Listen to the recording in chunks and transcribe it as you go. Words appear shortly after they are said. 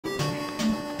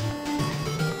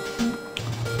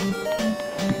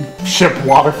ship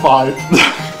water fight.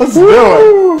 Let's do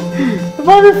it. It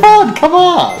might be fun. Come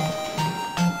on.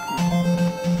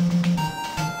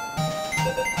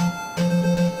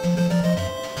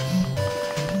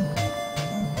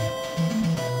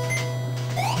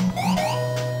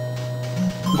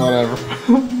 Whatever.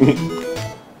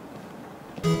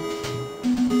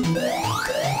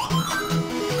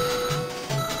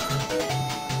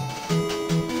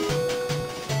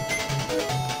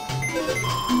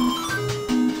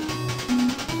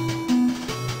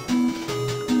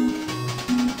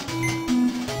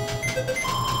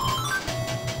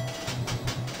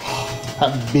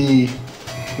 That B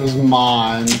is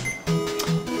mine.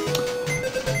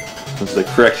 That's the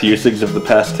correct usage of the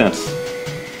past tense.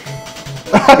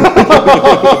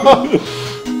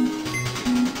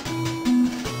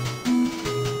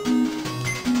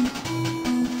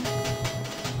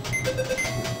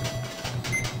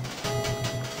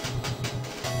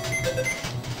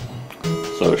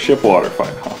 So, ship water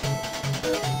fight, huh?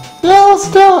 Yeah, let's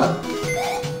do it.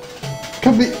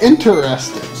 Could be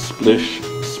interesting. Splish,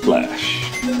 splash.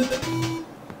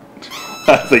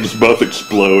 I think both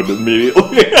explode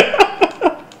immediately.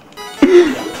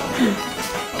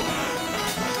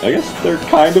 I guess they're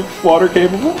kind of water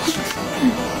capable.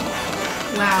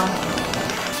 Wow.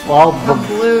 Well, How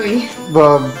bluey.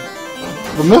 the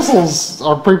missiles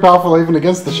are pretty powerful even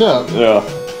against the ship. Yeah.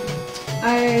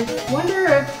 I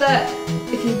wonder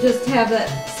if you just have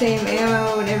that same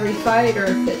ammo in every fight, or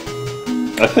if it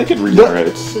I think it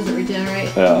regenerates. does it regenerate.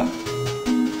 Yeah.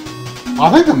 I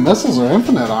think the missiles are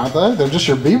infinite, aren't they? They're just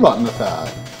your B button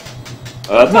attack.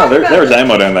 No, there's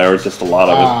ammo down there. It's just a lot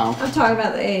of it. I'm talking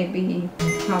about the A-B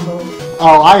combo.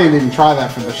 Oh, I didn't even try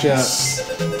that for the ship.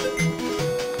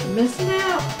 Missing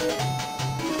out.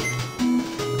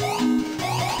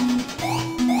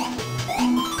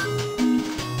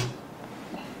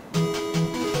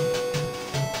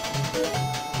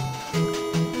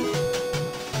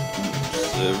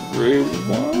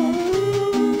 Everyone.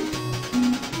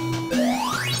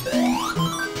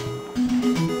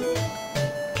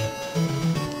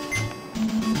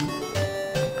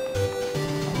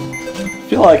 I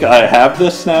feel like I have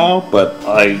this now, but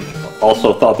I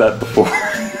also thought that before.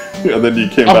 And then you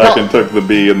came back and took the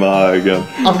B and the I again.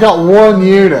 I've got one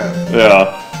unit.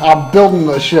 Yeah. I'm building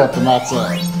the ship, and that's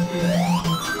it.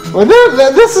 Well,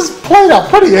 this is played out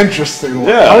pretty interestingly.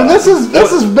 Yeah. I mean, this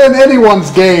has been anyone's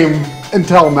game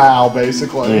until now,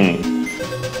 basically.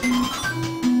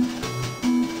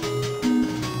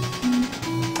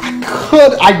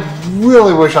 I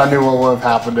really wish I knew what would have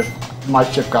happened if my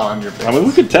ship got on your base. I mean,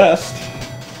 we could test.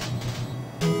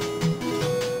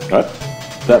 What?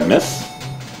 That miss?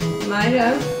 Might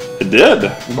have. It did.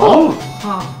 Oh.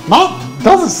 Huh.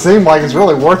 Doesn't seem like it's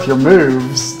really worth your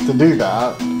moves to do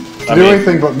that. To do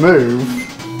anything but move.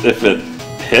 If it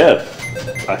hit,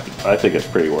 I think it's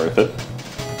pretty worth it.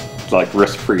 It's like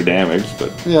risk-free damage,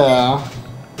 but Yeah.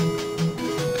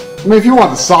 I mean, if you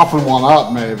want to soften one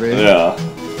up, maybe. yeah.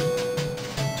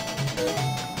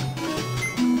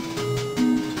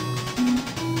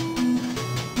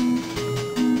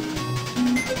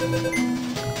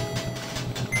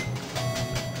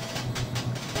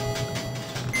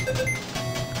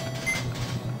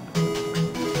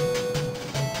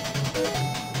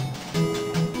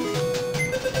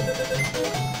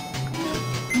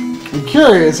 I'm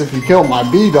curious if you kill my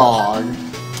B-Dog,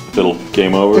 If it'll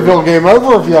game over. if it'll game over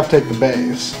or if you have to take the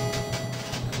base.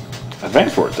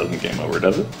 Advanced Wars doesn't game over,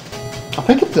 does it? I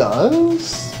think it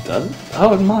does. Does it?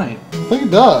 Oh, it might. I think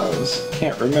it does.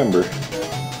 Can't remember.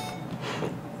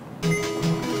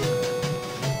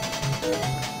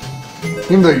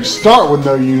 Even though you start with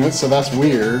no units, so that's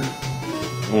weird.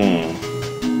 Hmm.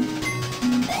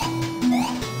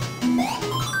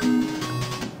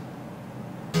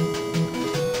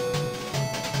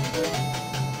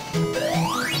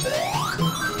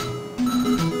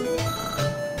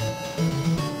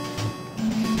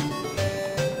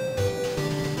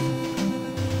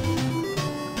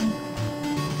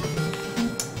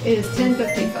 It is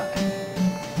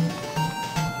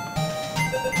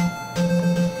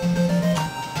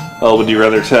 10:55. Well, would you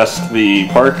rather test the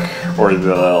park or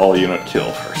the all-unit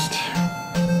kill first?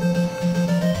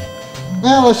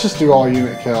 Yeah, let's just do all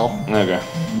unit kill. Okay.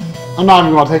 I'm not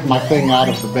even going to take my thing out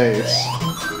of the base.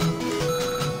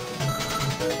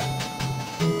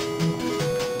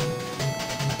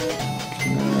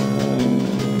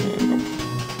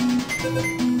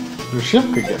 Your ship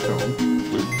could get to him.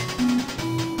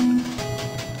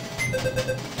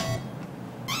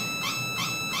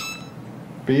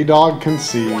 B-Dog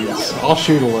concedes. I'll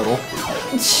shoot a little.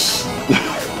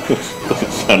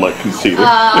 Doesn't sound like conceited.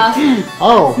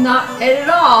 Oh. Not it at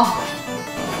all.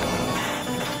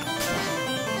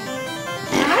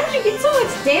 How did you get so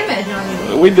much damage on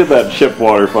you? We did that ship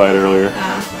water fight earlier.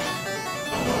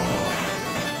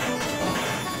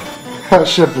 That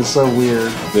ship is so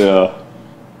weird. Yeah.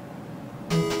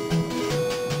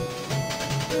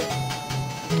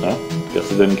 Well, guess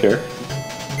it didn't care.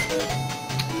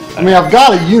 I mean, I've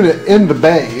got a unit in the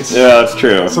base. Yeah, that's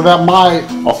true. So that might...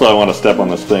 Also, I want to step on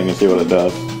this thing and see what it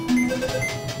does.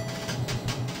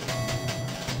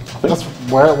 That's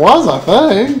where it was, I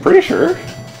think. Pretty sure.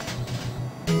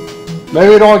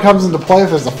 Maybe it only comes into play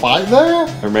if there's a fight there?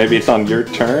 Or maybe it's on your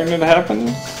turn it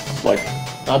happens. Like...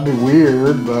 That'd be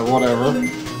weird, but whatever.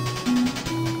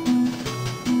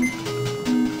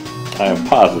 I am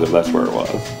positive that's where it was.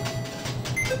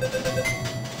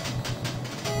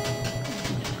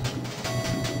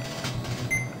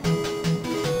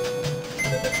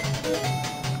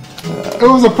 It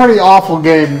was a pretty awful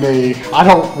game to me. I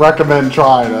don't recommend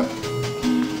trying it.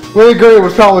 We agree it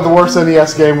was probably the worst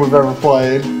NES game we've ever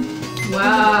played.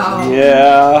 Wow.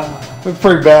 Yeah. It's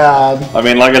pretty bad. I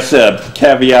mean, like I said,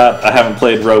 caveat, I haven't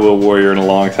played Robo Warrior in a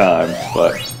long time,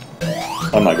 but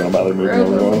I'm not going to bother moving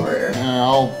over one.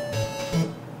 Yeah,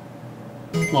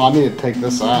 well, I need to take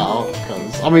this out,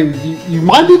 because, I mean, you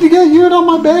might need to get a unit on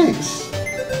my base.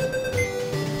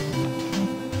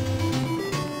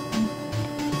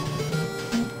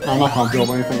 I'm not going to build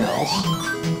anything else.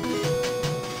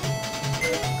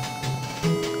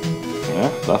 Yeah,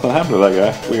 nothing happened to that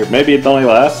guy. Weird. Maybe it only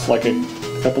lasts like a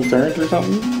couple turns or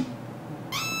something?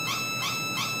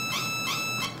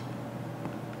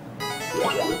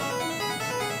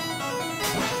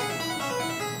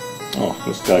 Oh,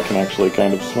 this guy can actually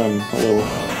kind of swim a little.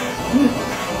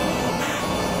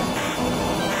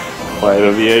 Fight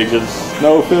of the Ages.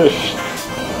 No fish.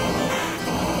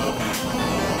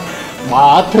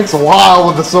 Wow, that takes a while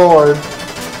with the sword.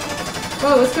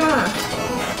 Whoa, what's going on?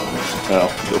 Oh,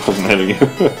 it wasn't hitting you.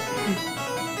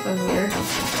 That was weird.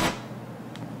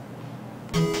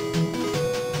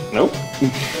 Nope.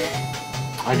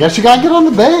 I guess you gotta get on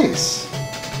the base.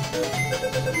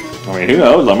 I mean, who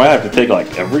knows? I might have to take,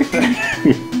 like, everything.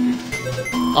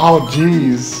 Oh,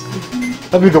 jeez.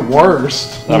 That'd be the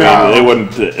worst. I mean,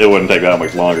 it wouldn't take that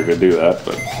much longer to do that,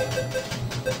 but...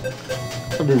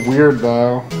 That'd be weird,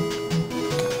 though.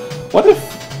 What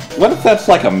if that's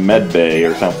like a med bay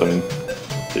or something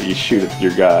that you shoot at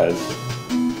your guys?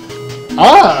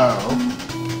 Oh.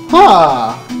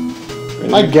 Huh.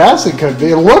 Really? I guess it could be.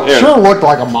 It sure looked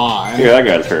like a mine. Here, that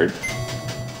guy's hurt.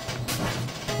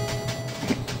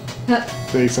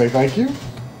 Did he say thank you? He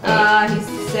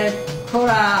said,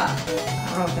 Koda. I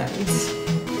don't know what that means.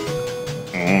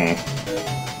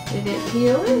 Did it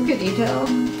heal him? Could you tell?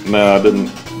 No, it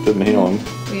didn't heal him.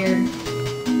 Weird.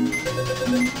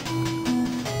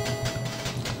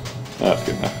 That's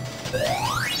good enough.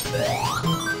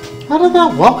 How did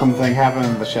that welcome thing happen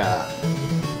in the chat?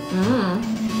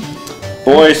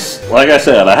 Boys, like I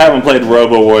said, I haven't played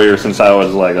Robo Warrior since I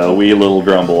was like a wee little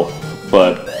grumble,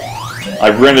 but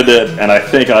I've rented it, and I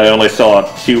think I only saw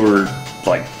two or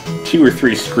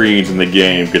three screens in the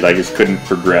game because I just couldn't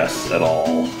progress at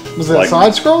all. Was it a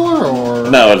side scroller or?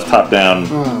 No, it's top down.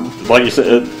 Like you said,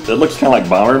 it looks kind of like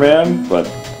Bomberman, but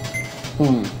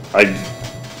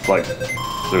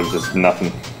there was just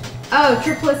nothing. Oh,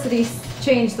 Triplicity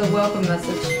changed the welcome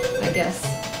message, I guess.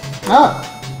 Ah.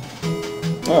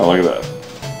 Oh, look at that.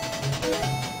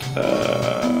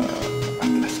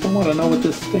 I still want to know what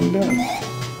this thing does.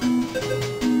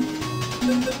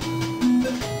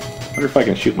 I wonder if I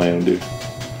can shoot my own dude.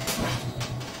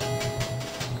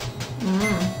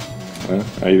 Well,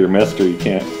 I either missed or you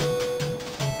can't.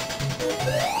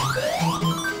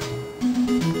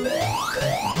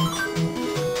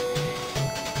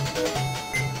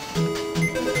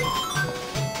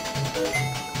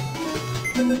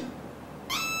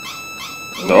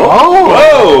 Oh!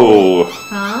 Whoa!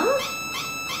 Huh?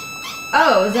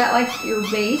 Oh, is that like your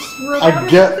base robot? I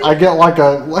get like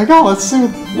a oh, let's see.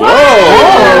 Whoa!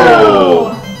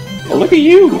 Oh, look at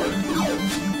you!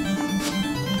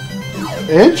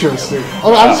 Interesting.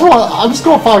 Okay, I'm just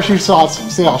going to fire shoot shots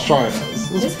and see how strong it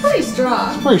is. It's pretty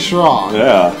strong. It's pretty strong.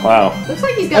 Yeah, wow. Looks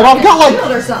like he's And got I've got, a like-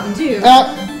 shield or something too.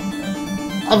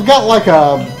 I've got like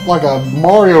a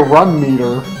Mario run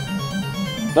meter.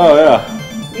 Oh, yeah.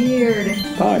 Weird.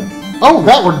 Time. Oh,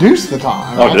 that reduced the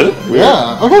time. Oh, did it? Weird.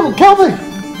 Yeah. Okay, well, Kelvin.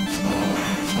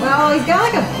 Well, he's got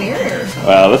like a barrier or something.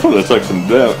 Wow, this one took some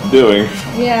doing.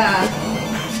 Yeah.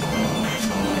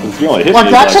 If you only hit Like,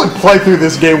 me, to actually play through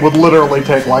this game would literally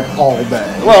take, like, all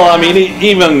day. well, I mean,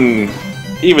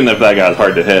 even if that guy's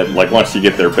hard to hit, like, once you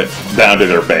get down to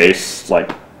their base,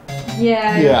 like,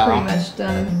 Yeah, Yeah. you're pretty much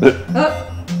done. Oh,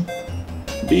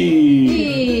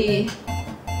 B. E.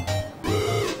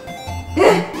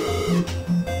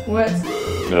 What?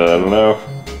 I don't know.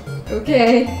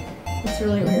 Okay. It's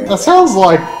really weird. That sounds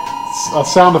like a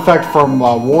sound effect from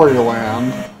Wario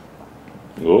Land.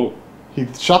 Oh. He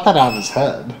shot that out of his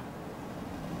head.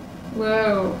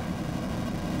 Whoa.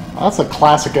 That's a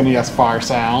classic NES fire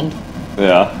sound.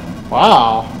 Yeah.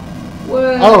 Wow.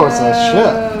 Whoa. Oh, it's a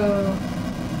ship.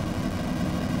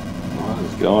 What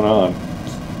is going on?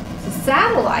 It's a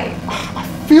satellite. I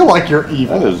feel like you're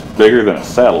evil. That is bigger than a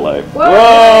satellite. Whoa!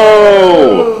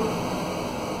 Whoa!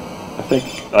 I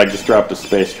think I just dropped a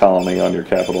space colony on your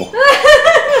capital.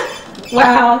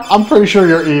 Wow. I'm pretty sure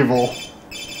you're evil.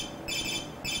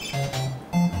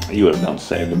 You would have done the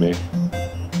same to me.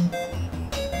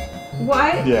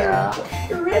 Why? Yeah.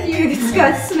 You're red. You just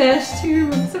got smashed too.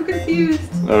 I'm so confused.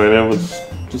 I mean, it was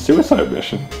a suicide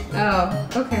mission. Oh,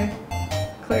 okay.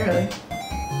 Clearly.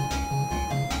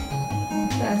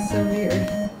 That's so weird.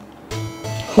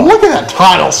 Look at that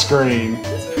title screen.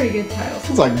 That's a pretty good title.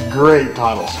 It's a great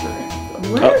title screen. The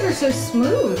letters are so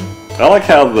smooth. I like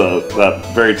how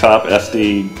that very top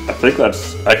SD, I think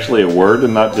that's actually a word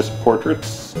and not just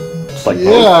portraits. It's like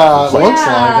Yeah, both. It's it like looks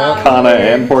like it. kana weird.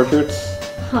 and portraits.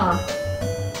 Huh.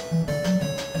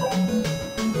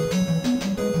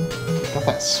 Got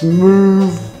that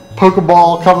smooth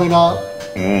Pokeball coming up.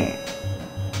 Mm.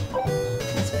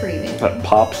 That's pretty neat. That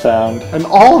pop sound. And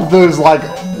all of those like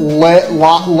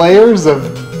layers of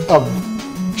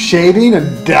shading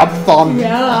and depth on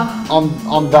Yeah.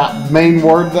 on that main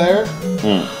word there.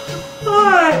 Mm.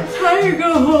 Alright, time to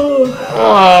go home.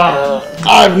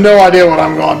 I have no idea what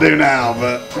I'm going to do now,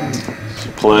 but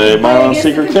Play my own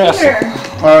secret castle.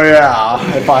 oh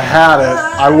yeah, if I had it,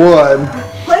 I would.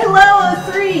 Play level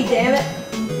 3, damn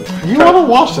it. You want to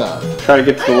watch that? Try to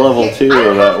get to the level 2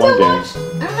 of that one game.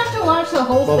 I don't have to watch the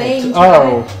whole thing.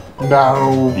 Oh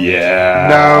no. Yeah.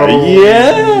 No.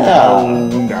 Yeah.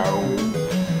 No.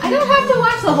 I don't have to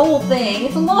watch the whole thing.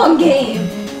 It's a long game.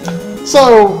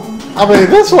 So, I mean,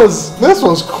 this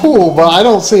was cool, but I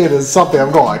don't see it as something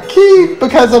I'm going to keep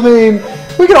because I mean,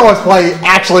 we can always play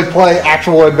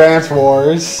actual Advance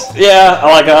Wars. Yeah,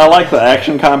 I like the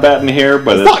action combat in here,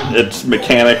 but It's it's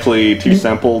mechanically too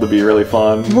simple to be really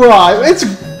fun. Right? It's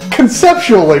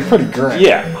conceptually pretty great.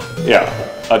 Yeah.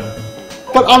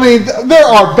 But I mean, there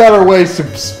are better ways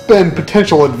to spend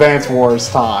potential Advance Wars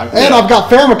time, and Yeah. I've got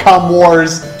Famicom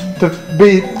Wars to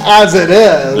beat as it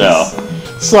is. Yeah.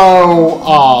 So,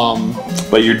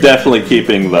 But you're definitely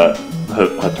keeping the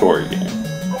Hattori game.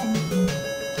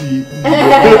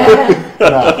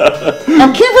 no.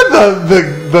 I'm keeping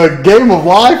the game of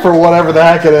life or whatever the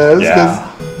heck it is. Yeah.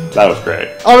 That was great.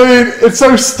 I mean, it's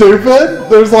so stupid.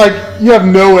 There's like, you have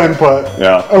no input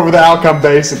Yeah. over the outcome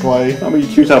basically. I mean,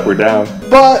 you choose up or down.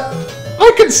 But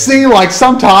I could see like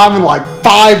sometime in like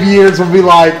 5 years we'll be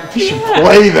like, you should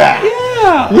play that.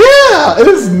 Yeah. Yeah, it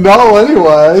is null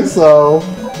anyway, so.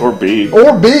 Or B.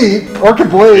 Or beat, or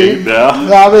complete. Yeah.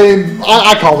 I mean,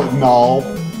 I call it null.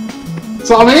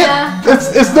 So I mean, Yeah.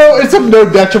 it's of no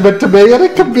detriment to me, and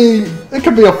it could be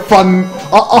a fun,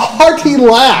 a hearty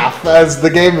laugh, as the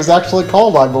game is actually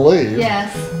called, I believe.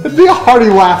 Yes. It'd be a hearty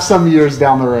laugh some years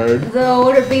down the road. Though,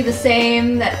 would it be the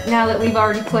same that now that we've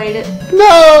already played it?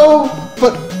 No,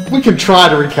 but we can try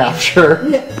to recapture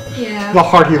Yeah. the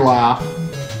hearty laugh.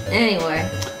 Anyway.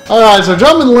 All right, so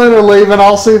Drum and Lynn are leaving.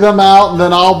 I'll see them out, and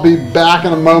then I'll be back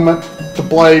in a moment to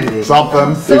play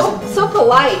something. So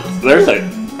polite. There's a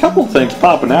couple things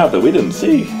popping out that we didn't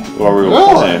see while we were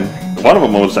Really? playing. One of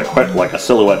them was like a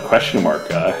silhouette question mark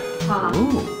guy. Huh.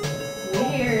 Ooh.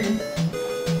 Weird.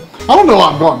 I don't know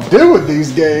what I'm going to do with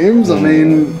these games. I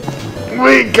mean,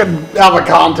 we could have a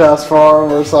contest for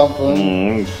them or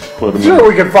something. Put them Sure,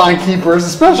 we could find keepers,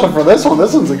 especially for this one.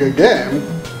 This one's a good game.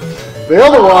 The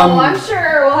other Oh, one, I'm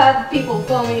sure we'll have people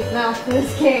foaming at mouth for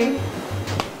this game.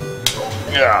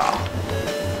 Yeah.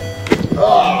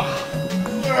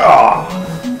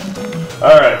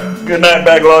 Alright. Good night,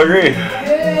 Backloggery.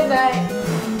 Good night.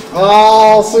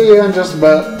 I'll see you in just a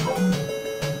bit.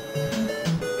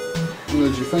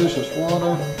 Did you finish this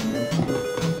water?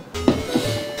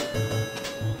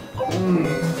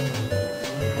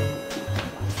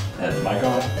 That's the mic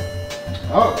on.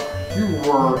 Oh, you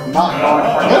were not going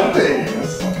to forget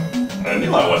these. I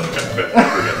knew I wasn't going to forget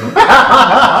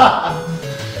them.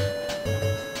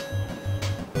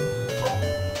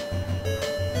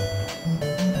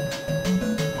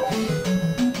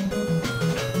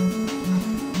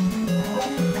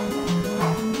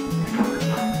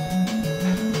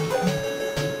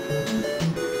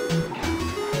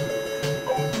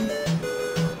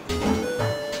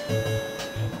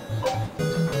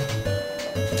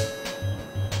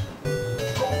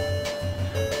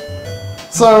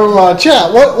 So,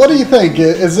 chat, what do you think?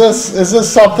 Is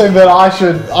this something that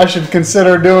I should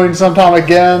consider doing sometime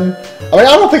again? I mean,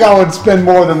 I don't think I would spend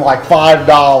more than like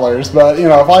 $5, but you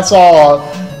know, if I saw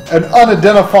an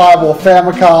unidentifiable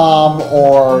Famicom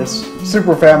or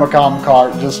Super Famicom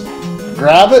cart, just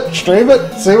grab it, stream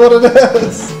it, see what it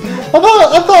is. I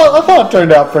thought it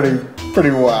turned out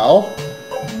pretty well.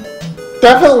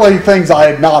 Definitely things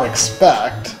I did not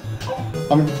expect.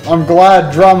 I'm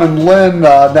glad Drum and Lynn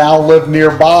now live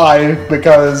nearby,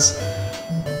 because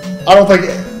I don't think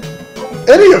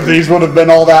any of these would have been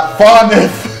all that fun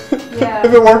if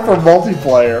it weren't for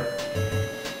multiplayer.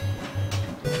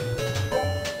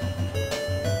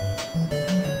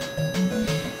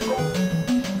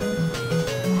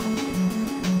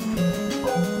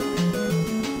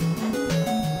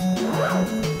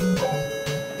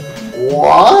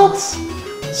 What?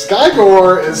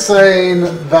 Skygore is saying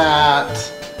that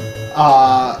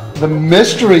the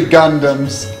mystery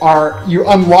Gundams you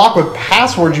unlock with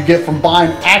passwords you get from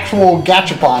buying actual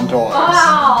Gachapon toys.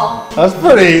 Wow. That's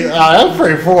pretty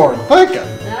forward thinking.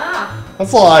 Yeah.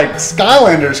 That's like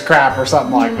Skylanders crap or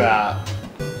something like that.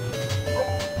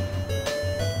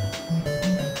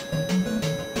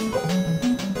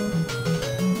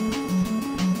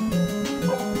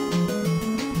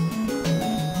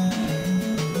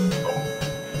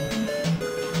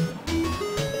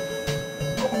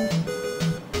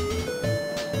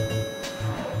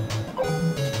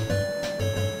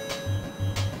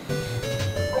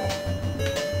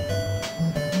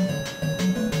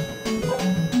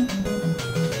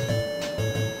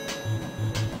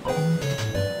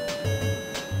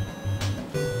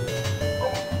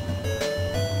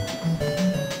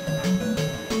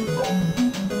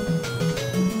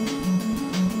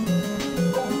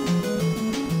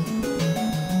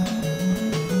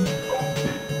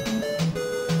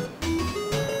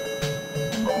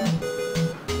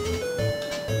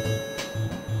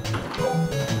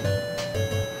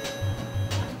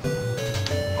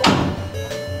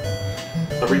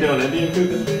 Are we doing Indian food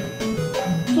this week?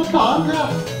 Sometime, yeah.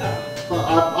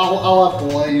 I'll have to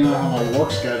let you know how my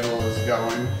work schedule is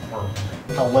going, or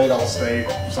how late I'll stay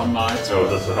some nights. So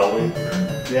is this a Halloween?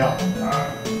 Yeah.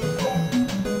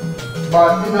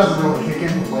 But it doesn't really kick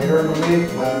in later in the week,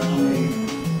 but I mean,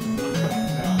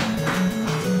 yeah.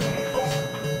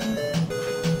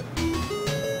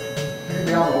 It can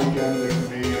be on the weekends, it can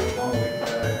be on the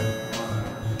weekday, whatever.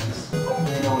 Just you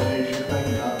know what days you're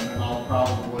thinking of, and then I'll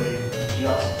probably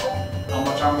adjust how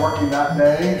much I'm working that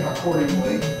day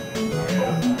accordingly.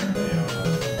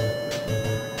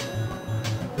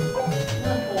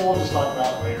 We'll just talk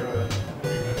about it later.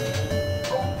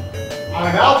 I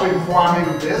mean, that'll be before I'm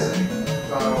even busy,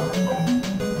 so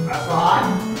that's fine.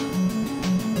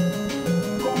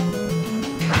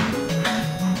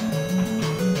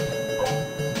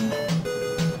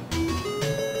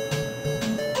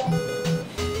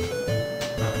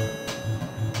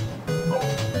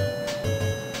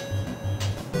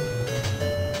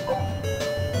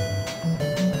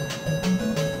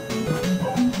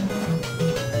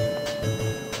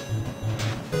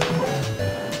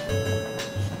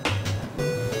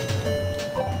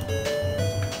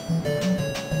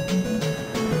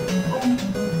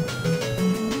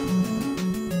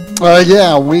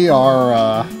 Yeah, we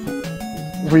are.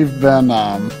 We've been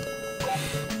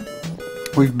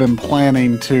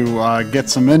planning to get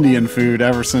some Indian food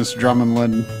ever since Drum and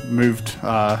Lynn moved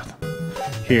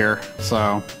here.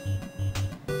 So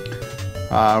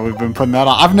we've been putting that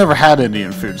on. I've never had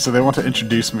Indian food, so they want to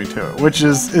introduce me to it, which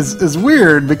is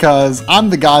weird because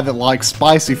I'm the guy that likes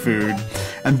spicy food,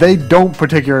 and they don't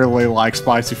particularly like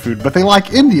spicy food, but they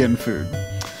like Indian food.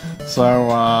 So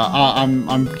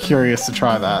I'm curious to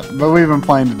try that, but we've been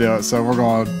planning to do it, so we're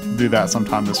going to do that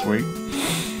sometime this week.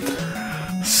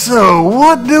 So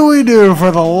what do we do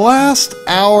for the last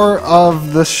hour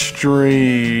of the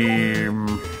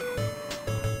stream?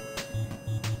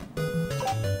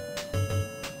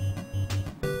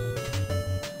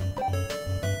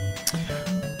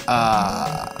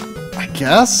 I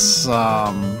guess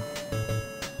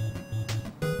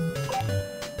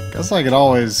I could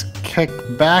always kick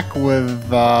back with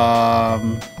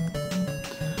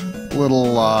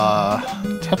little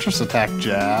Tetris Attack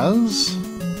jazz.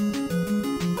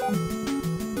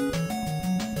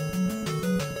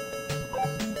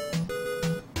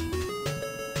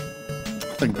 I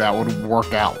think that would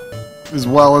work out as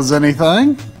well as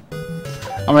anything.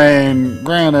 I mean,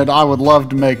 granted, I would love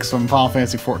to make some Final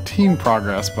Fantasy XIV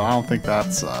progress, but I don't think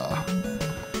that's a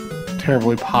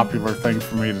terribly popular thing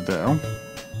for me to do.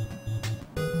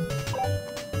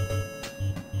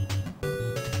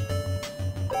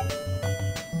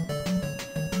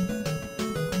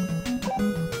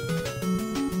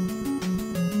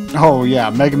 Oh yeah,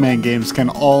 Mega Man games can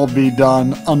all be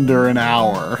done under an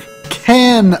hour.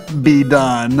 Can be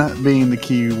done being the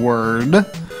key word.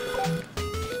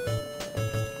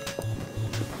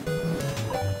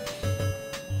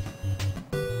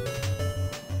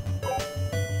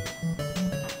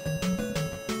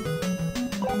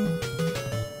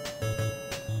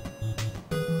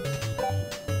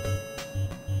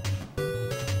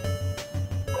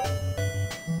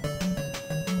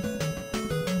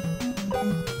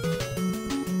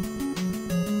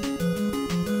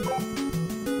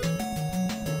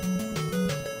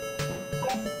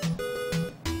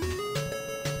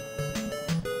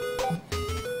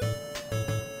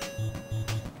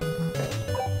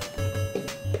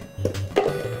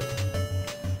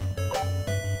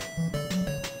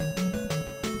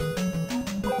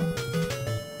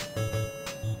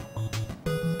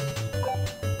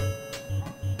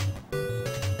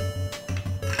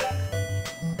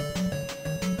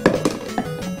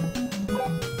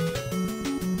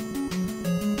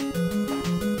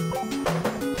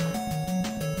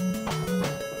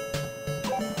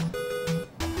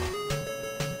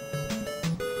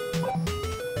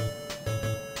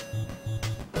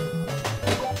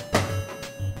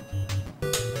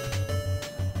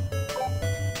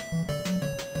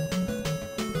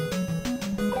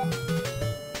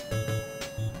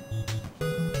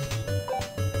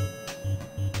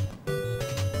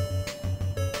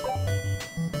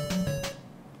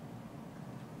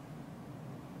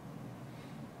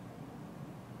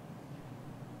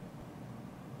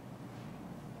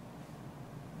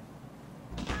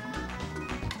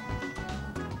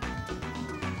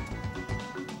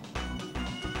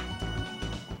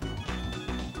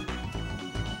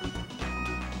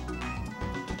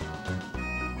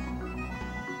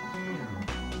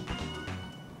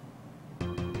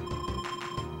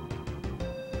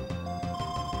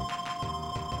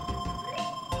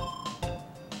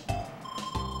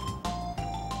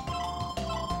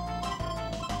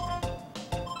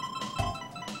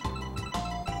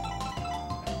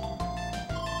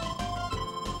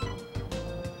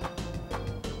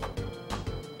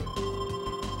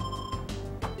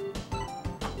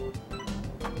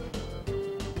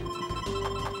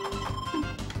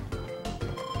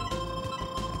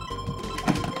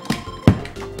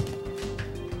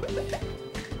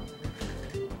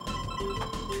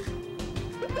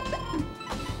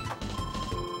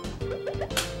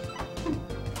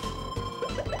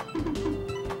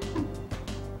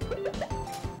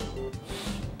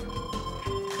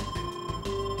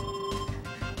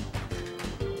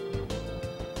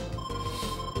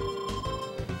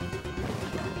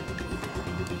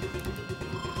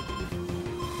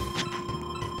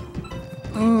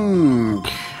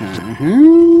 Okay.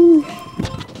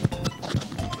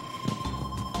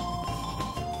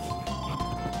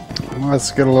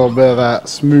 Let's get a little bit of that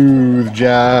smooth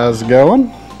jazz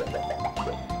going.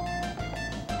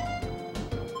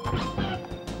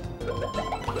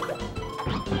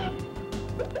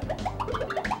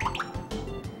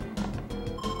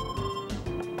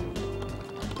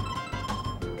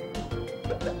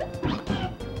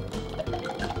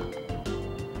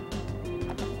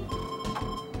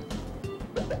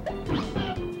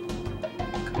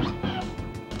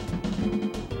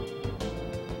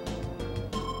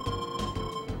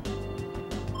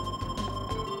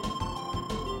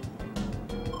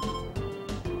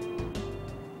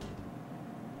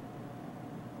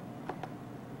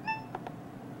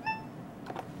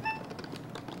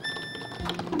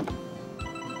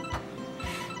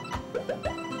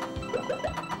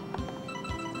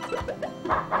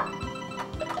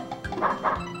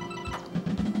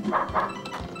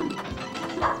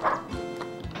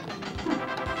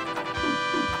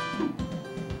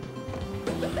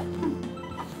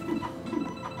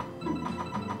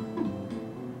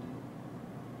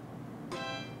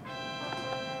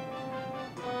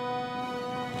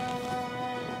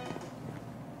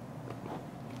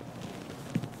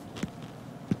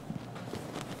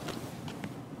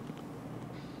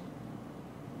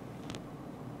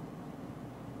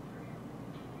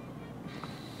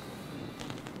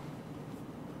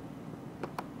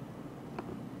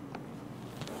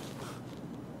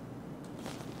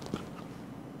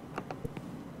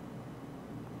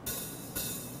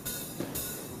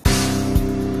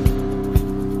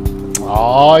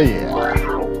 Oh yeah.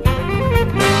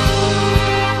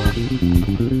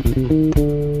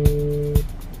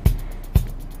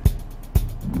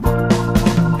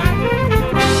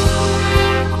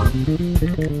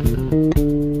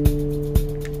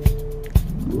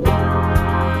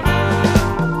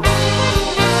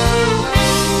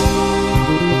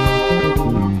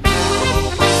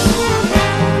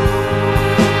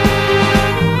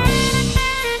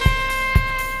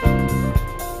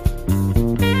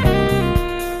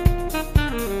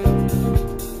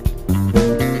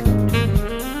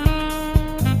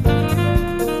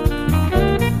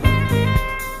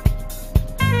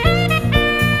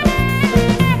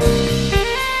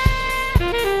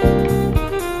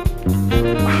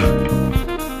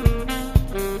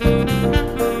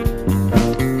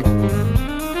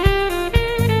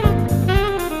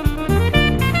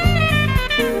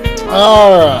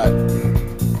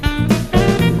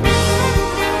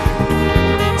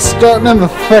 Starting in the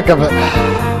thick of it.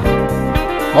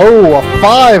 Oh, a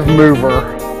 5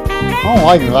 mover. I don't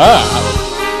like that.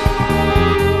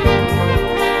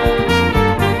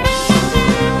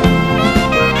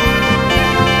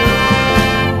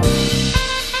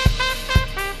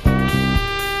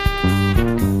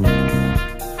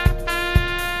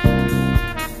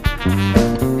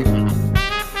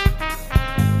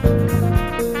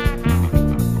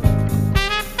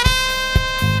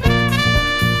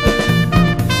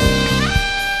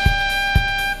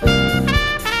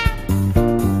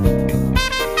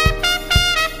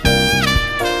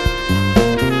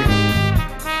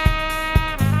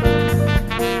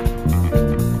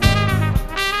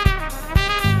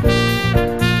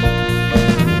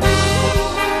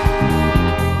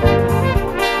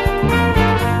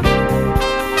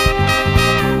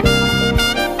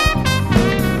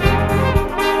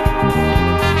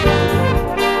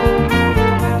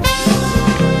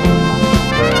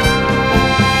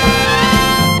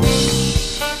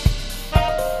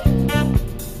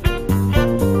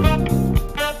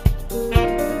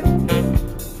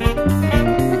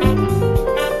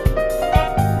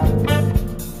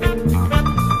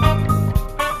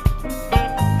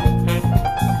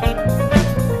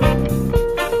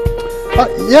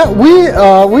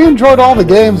 Yeah, we enjoyed all the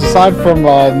games aside from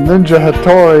Ninja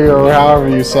Hattori, or however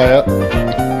you say it.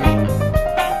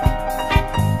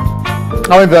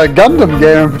 I mean, the Gundam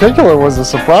game in particular was a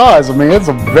surprise. I mean, it's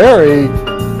a very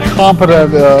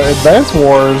competent Advance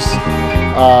Wars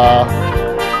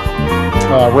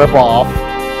ripoff.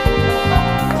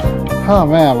 Oh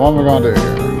man, what am I gonna do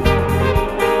here?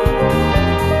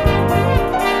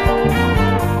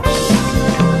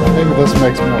 Maybe this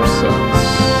makes more sense.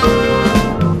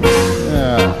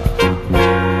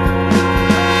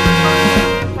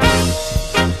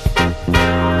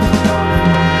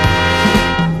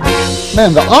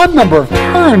 Man, the odd number of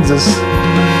turns is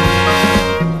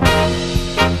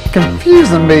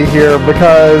confusing me here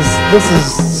because this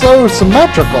is so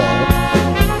symmetrical.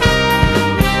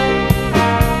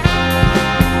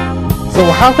 So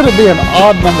how could it be an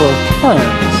odd number of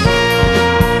turns?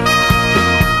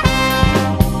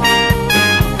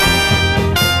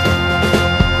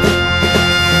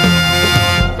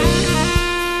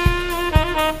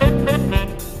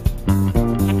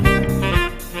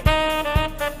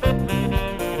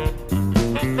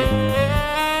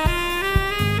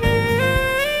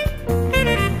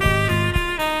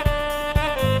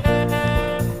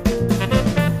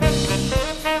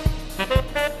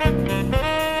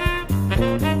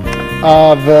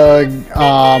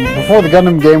 Before the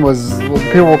Gundam game was,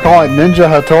 people were calling it Ninja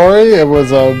Hattori. It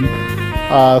was a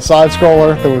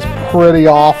side-scroller that was pretty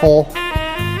awful.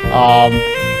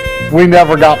 We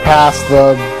never got past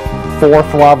the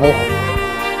 4th level.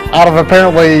 Out of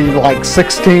apparently like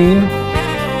 16.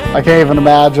 I can't even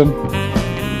imagine.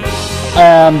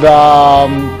 And,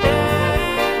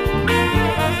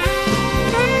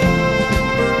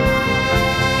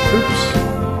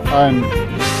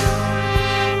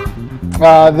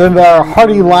 then there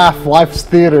Hearty Laugh Life's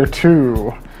Theater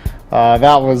 2.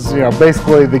 That was,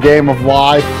 basically the game of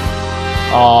life.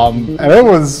 And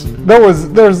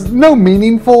there's no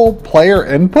meaningful player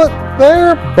input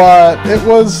there, but it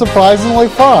was surprisingly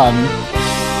fun.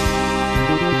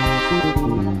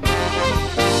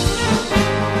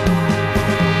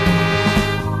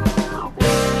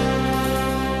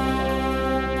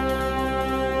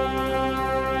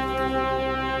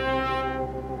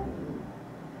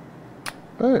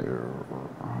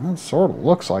 That sort of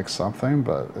looks like something,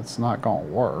 but it's not going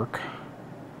to work.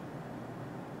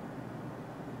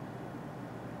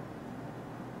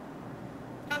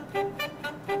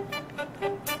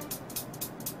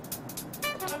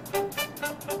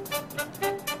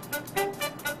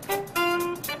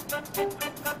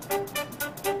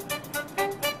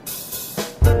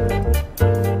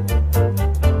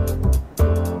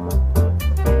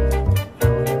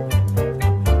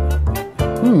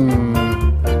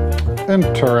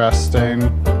 Interesting.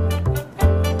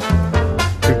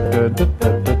 See,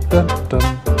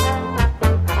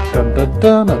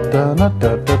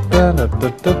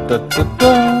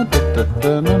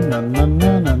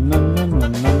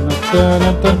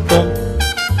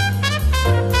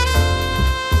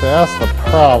 that's the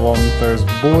problem. Those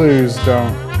blues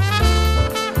don't.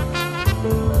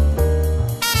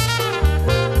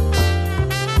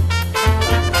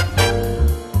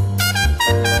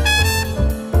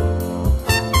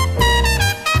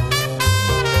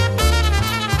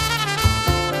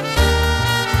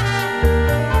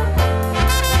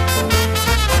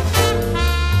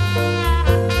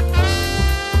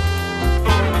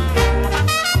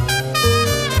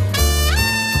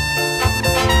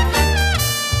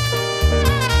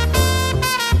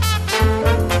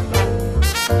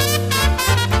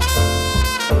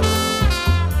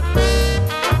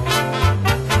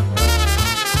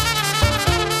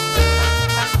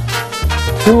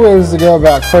 2 ways to go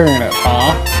about clearing it,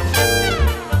 huh?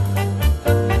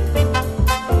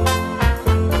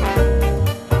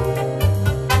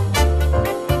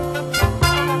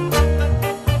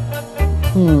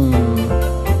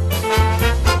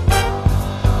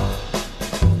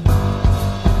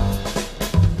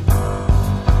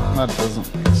 That doesn't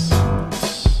make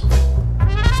sense.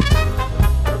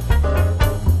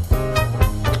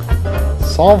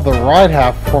 Solve the right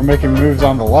half before making moves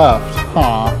on the left,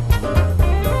 huh?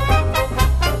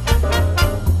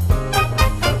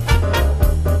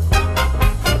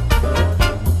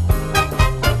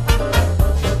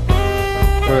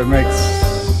 But it makes...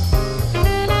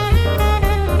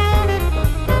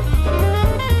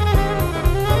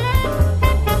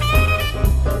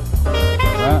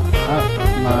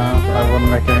 That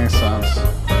wouldn't make any sense.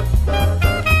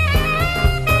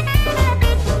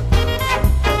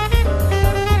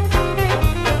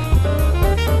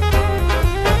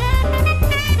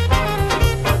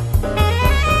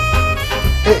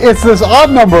 It's this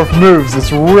odd number of moves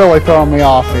that's really throwing me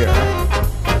off here.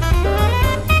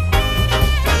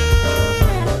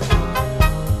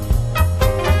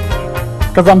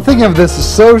 Because I'm thinking of this as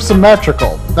so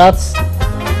symmetrical. That's...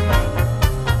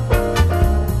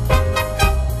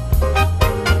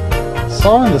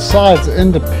 Solving the sides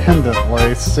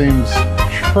independently seems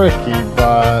tricky,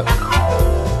 but...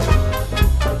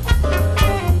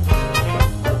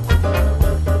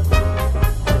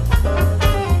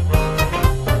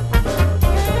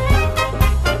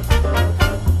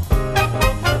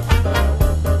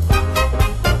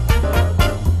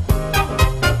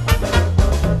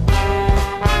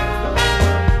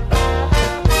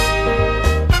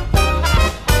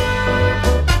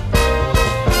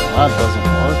 That doesn't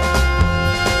work.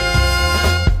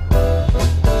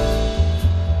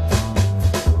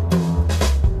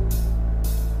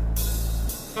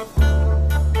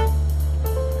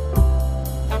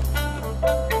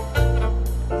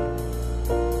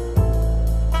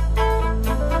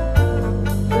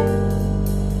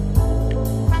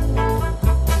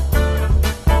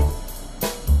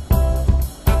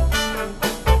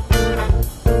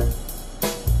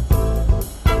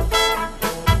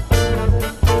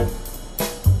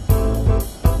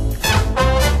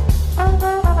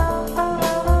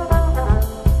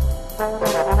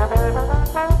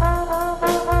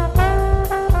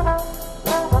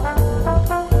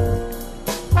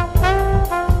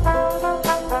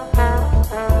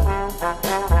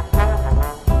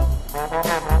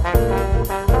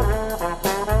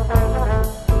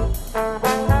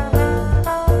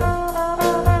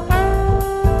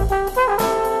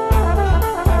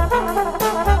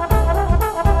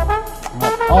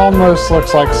 Almost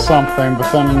looks like something,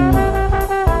 but then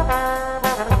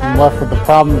I'm left with the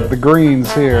problem of the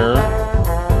greens here.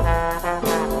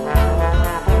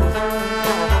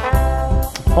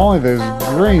 If only those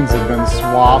greens had been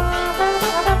swapped.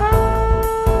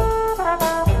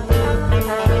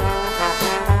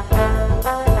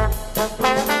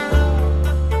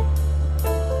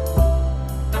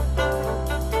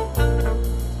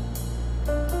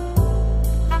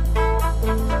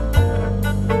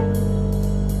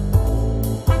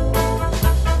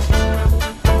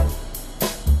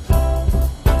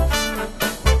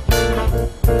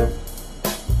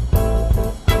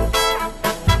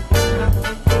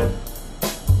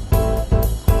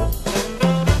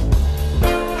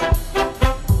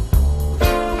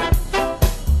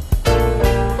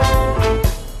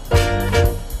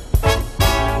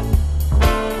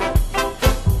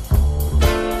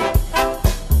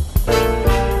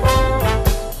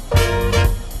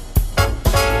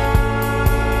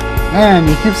 Man,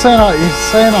 you keep saying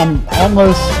I've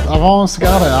almost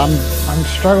got it. I'm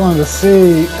struggling to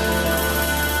see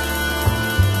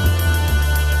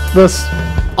this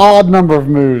odd number of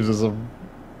moves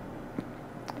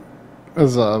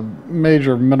as a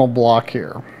major mental block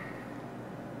here.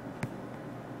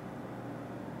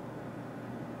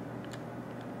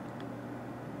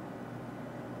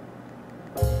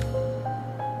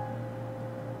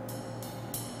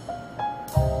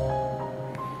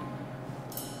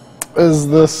 Is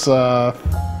this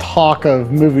talk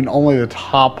of moving only the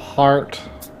top heart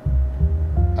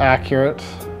accurate?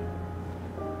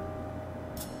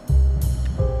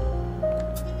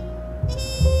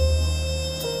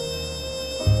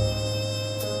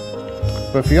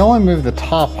 But if you only move the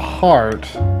top heart,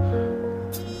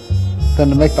 then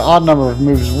to make the odd number of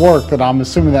moves work, then I'm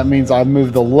assuming that means I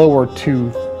move the lower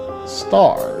 2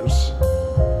 stars.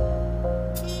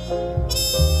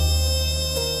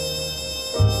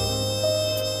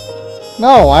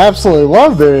 No, I absolutely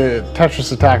love the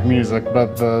Tetris Attack music,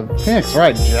 but the Phoenix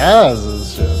Wright Jazz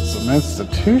is just an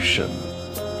institution.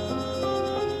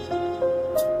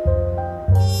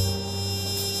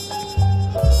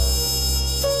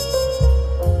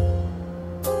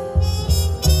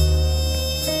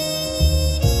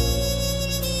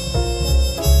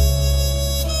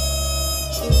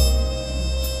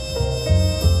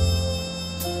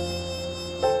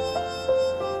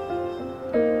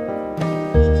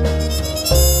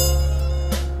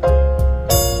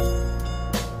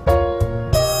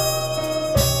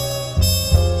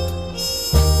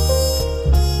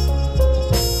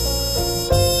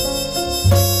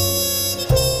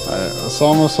 This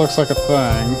almost looks like a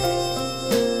thing.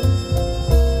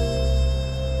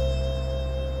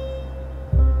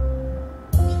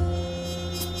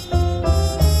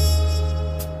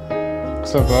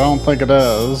 Except I don't think it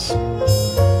is.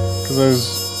 Because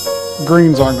those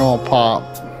greens aren't going to pop.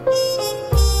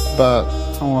 But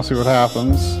I want to see what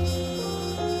happens.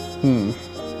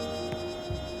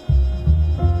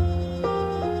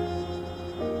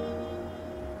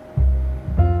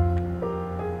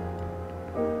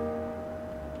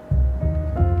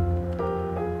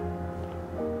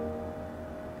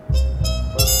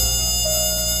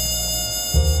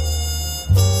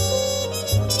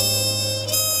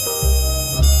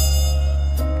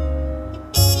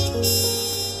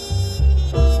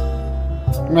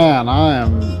 Man, I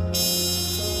am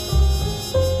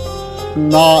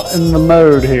not in the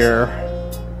mode here.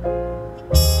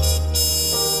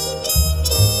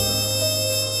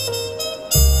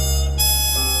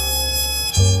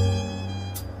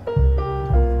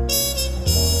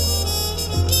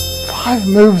 Five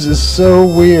moves is so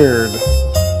weird.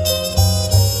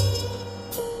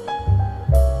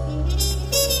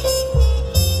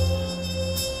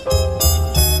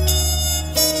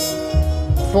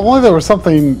 If only there was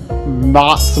something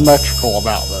not symmetrical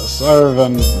about this, other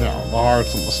than, you know, the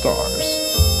hearts and the stars.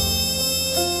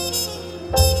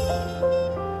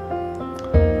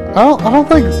 I don't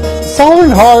think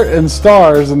solving heart and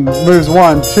stars and moves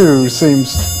 1 and 2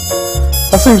 seems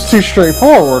too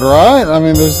straightforward, right? I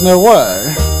mean, there's no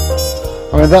way.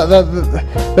 I mean,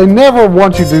 they never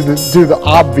want you to do the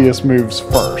obvious moves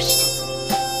first.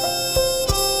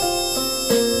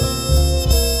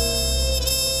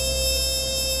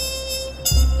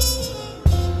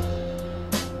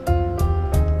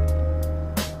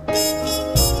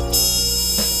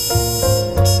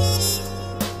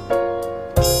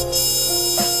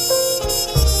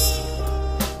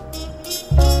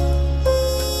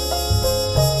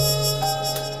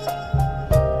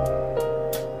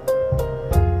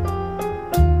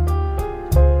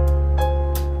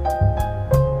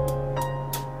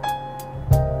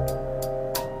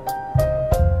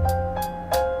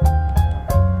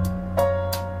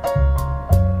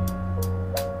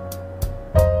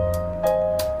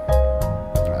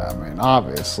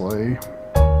 Obviously,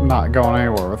 not going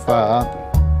anywhere with that.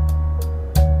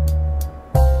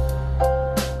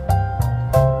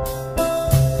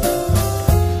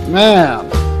 Man,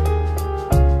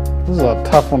 this is a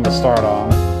tough one to start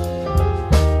on.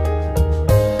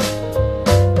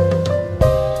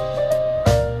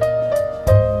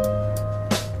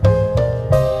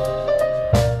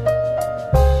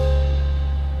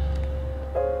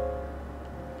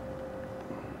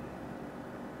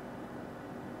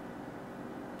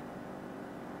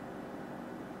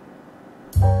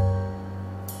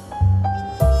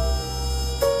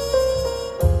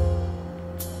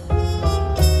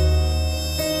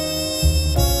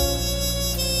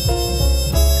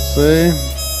 See?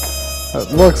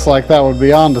 It looks like that would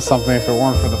be onto something if it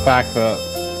weren't for the fact that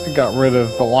it got rid of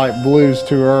the light blues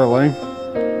too early.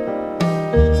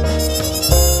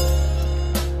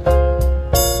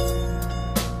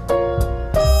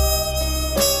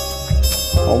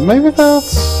 Well, maybe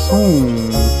that's...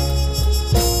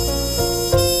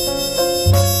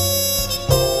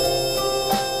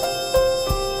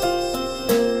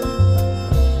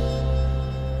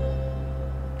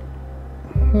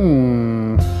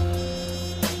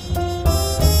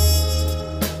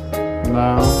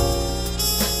 No.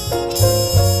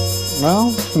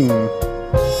 Well,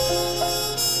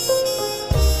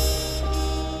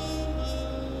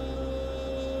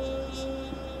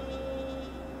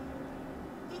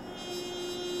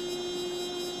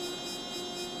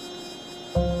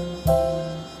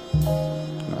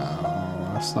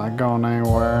 No, that's not going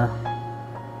anywhere.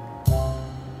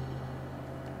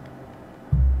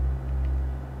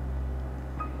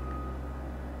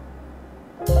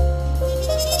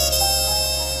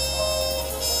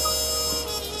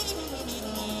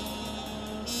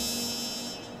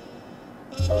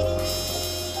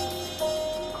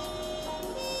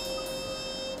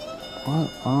 What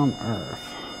on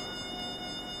earth?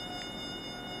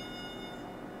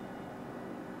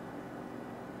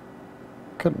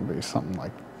 Couldn't be something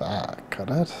like that, could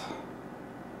it?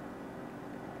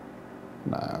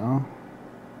 No.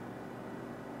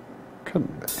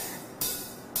 Couldn't be.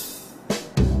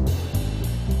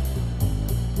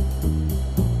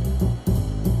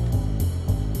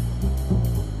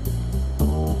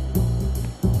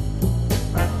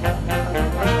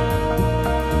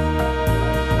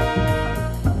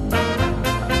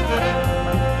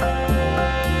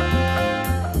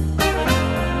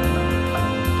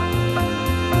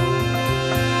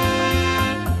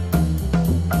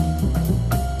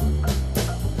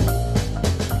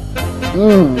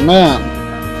 man.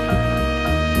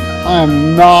 I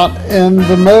am not in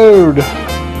the mood.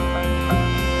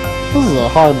 This is a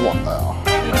hard one, though.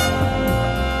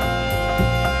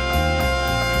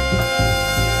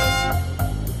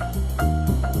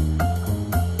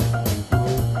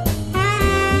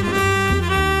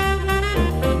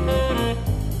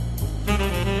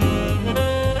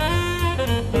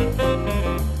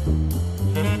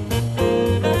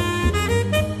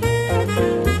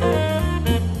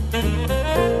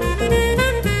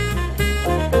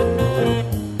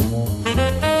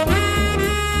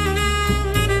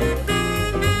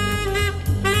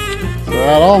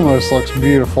 That almost looks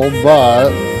beautiful,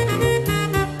 but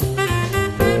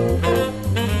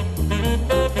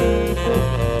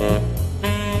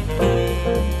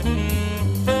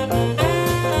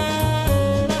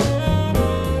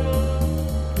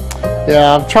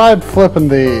yeah, I've tried flipping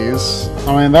these.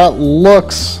 I mean, that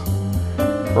looks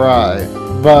right,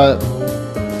 but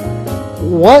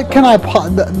what can I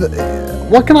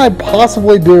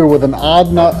possibly do with an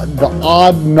the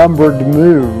odd numbered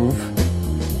move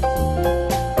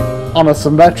on a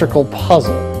symmetrical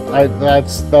puzzle?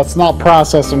 That's not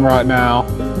processing right now.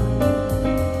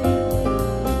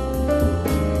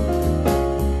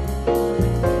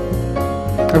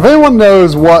 If anyone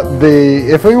knows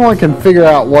if anyone can figure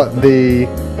out what the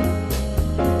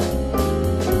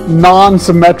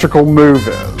non-symmetrical move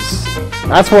is,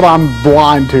 that's what I'm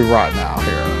blind to right now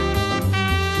here.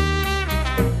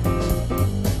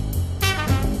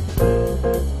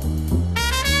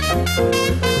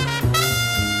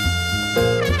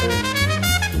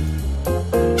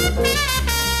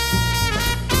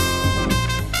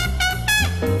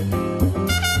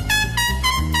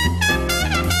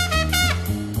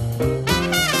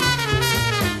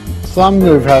 Some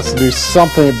move has to do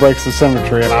something that breaks the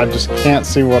symmetry, and I just can't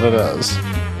see what it is.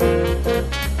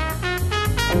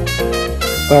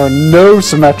 There are no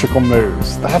symmetrical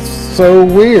moves. That's so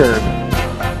weird.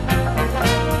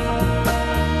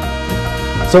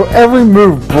 So every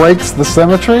move breaks the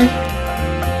symmetry?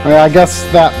 I mean, I guess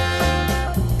that...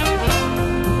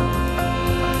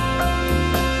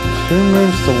 2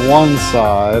 moves to one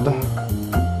side.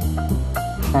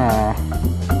 Huh.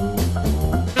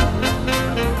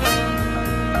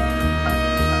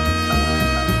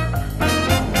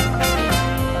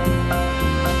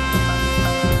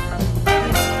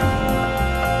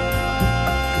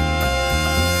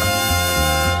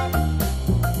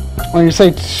 When you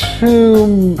say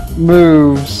 2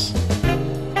 moves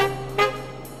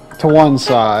to one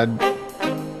side,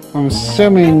 I'm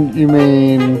assuming you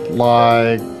mean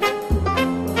like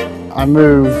I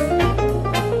move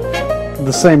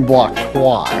the same block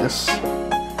twice.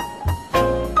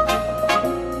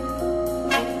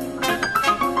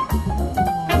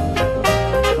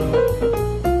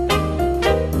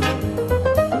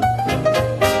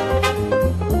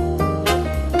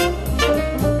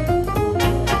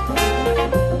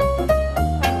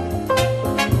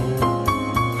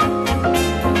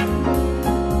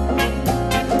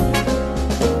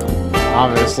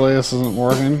 Obviously, this isn't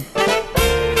working.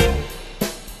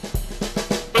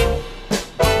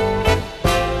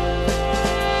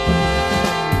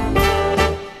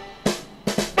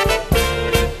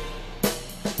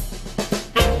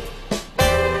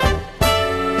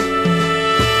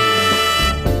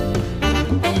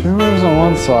 Two moves on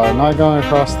one side, not going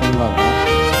across the middle.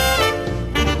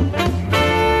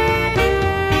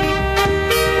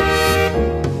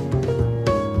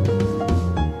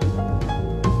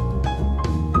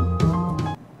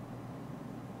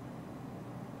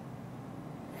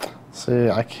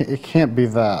 See, it can't be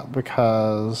that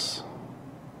because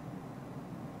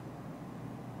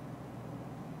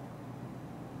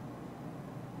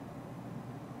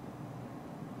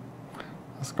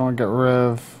it's going to get rid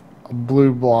of a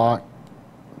blue block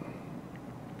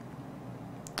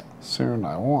sooner than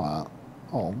I want,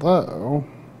 although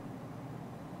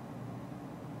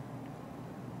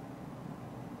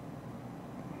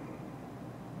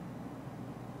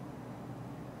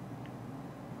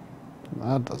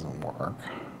that doesn't work.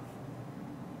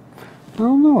 I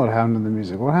don't know what happened to the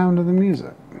music. What happened to the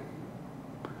music?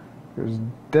 There's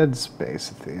dead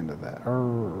space at the end of that.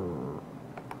 Or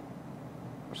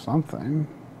something.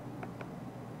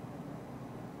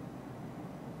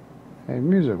 Hey,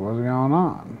 music, what's going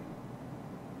on?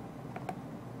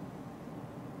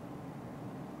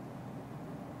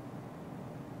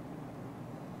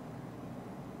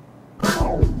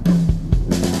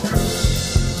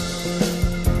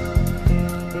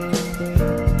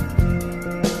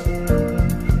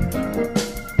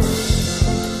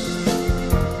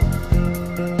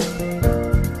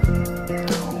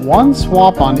 One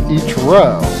swap on each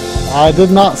row. I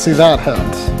did not see that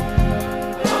hint.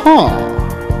 Huh.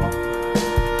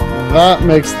 That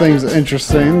makes things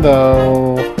interesting,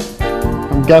 though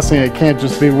I'm guessing it can't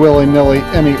just be willy-nilly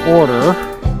any order.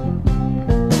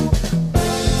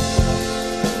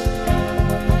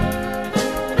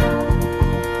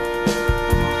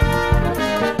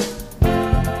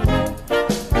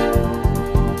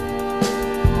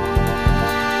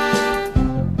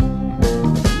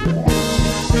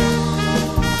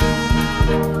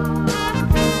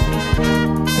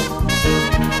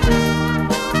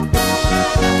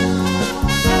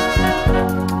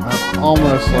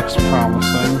 Almost looks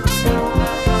promising.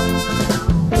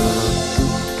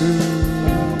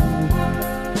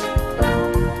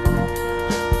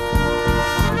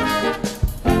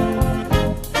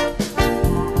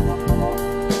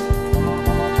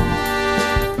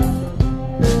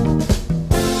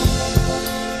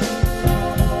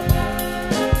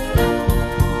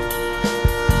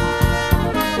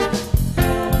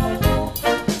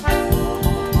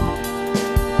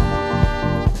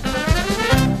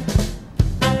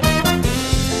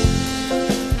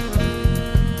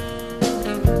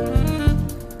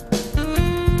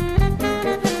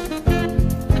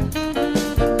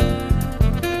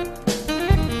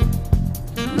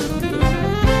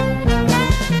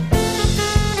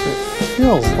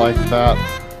 Feels like that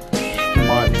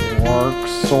might work,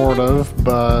 sort of,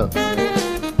 but...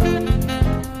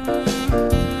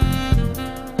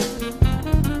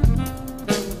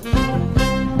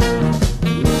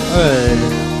 Hey,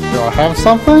 do I have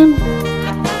something?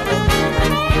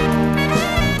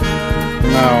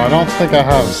 No, I don't think I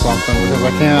have something, because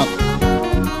I can't...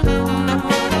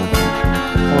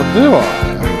 Or do I?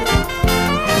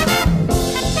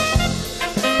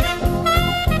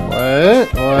 Wait.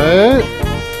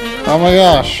 Oh my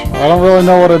gosh. I don't really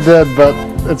know what it did, but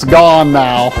it's gone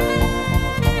now.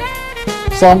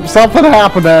 Something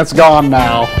happened and it's gone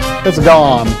now. It's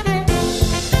gone.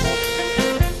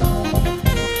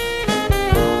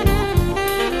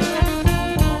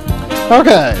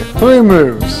 Okay, 3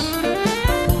 moves.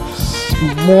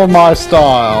 More my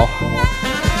style.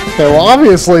 Okay, well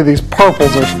obviously these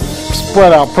purples are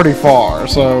spread out pretty far,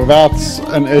 so that's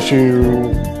an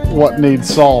issue what needs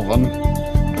solving.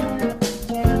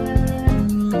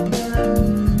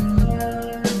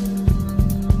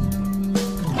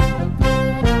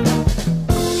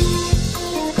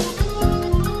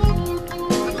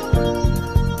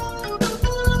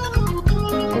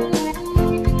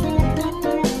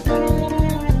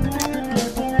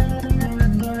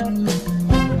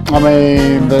 I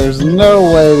mean, there's no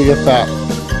way to get that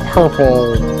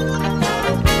purple.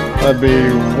 That'd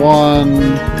be 1,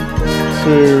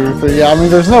 2, 3. Yeah, I mean,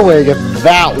 there's no way to get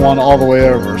that one all the way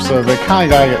over, so they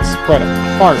kind of gotta get spread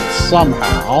apart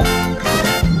somehow.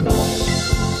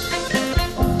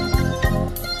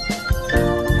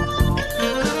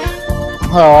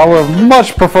 Oh, I would have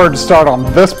much preferred to start on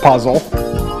this puzzle.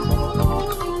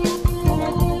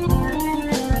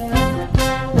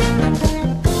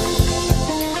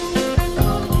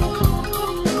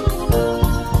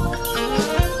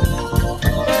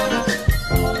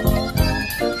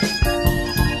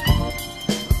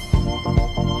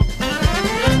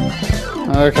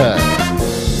 Okay,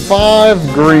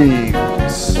 5 greens.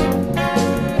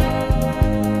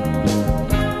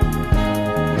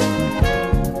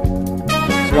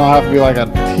 It's gonna have to be like a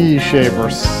T shape or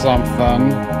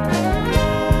something.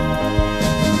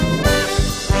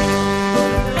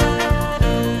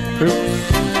 Oops.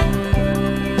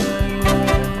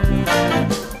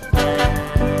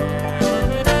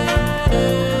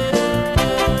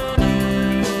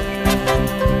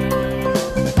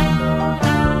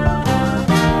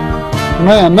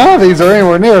 Man, none of these are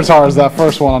anywhere near as hard as that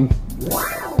first one.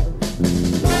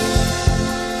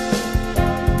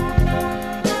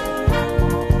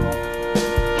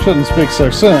 Shouldn't speak so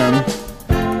soon.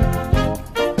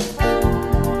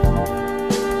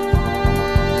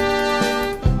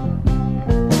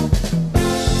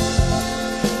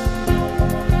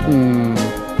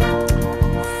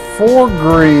 Four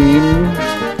green,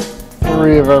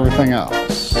 3 of everything else.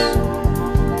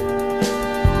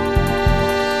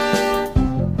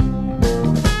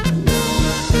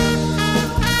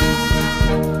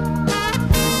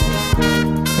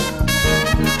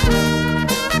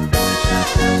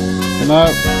 No,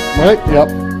 wait, yep.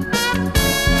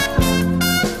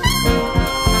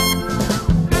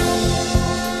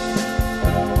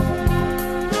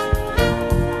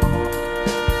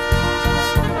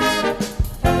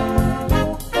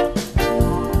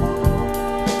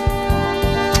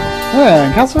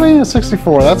 Man, Castlevania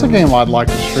 64, that's a game I'd like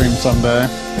to stream someday.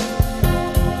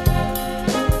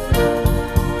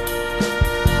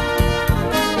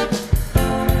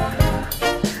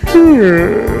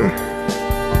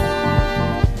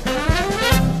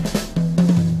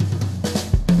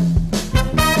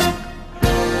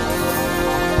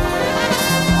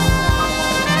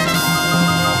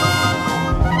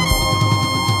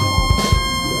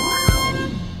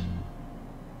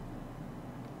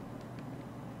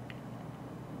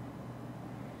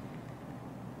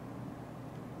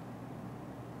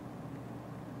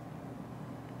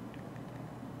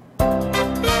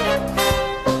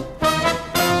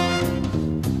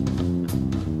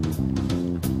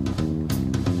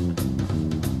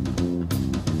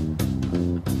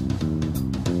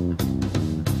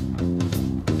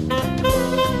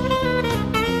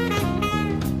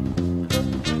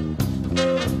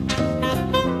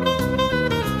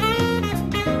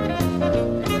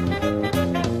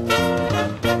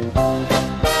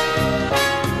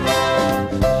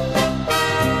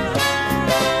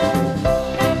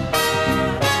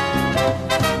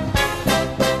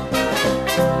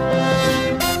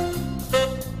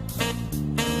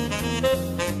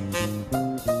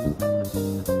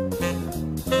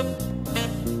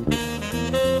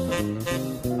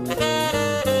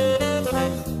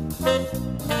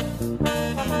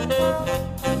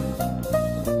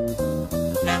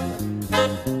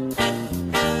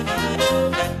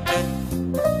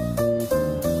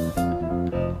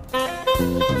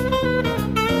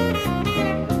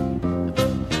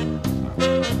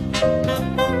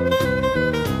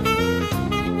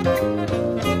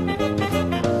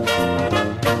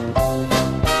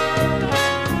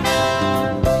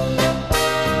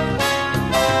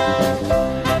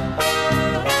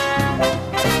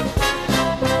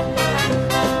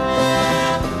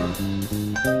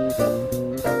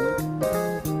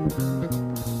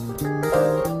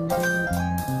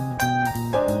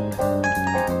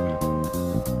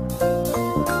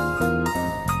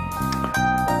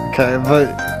 Okay, but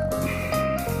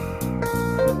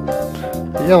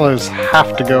the yellows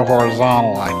have to go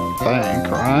horizontal, I think,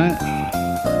 right?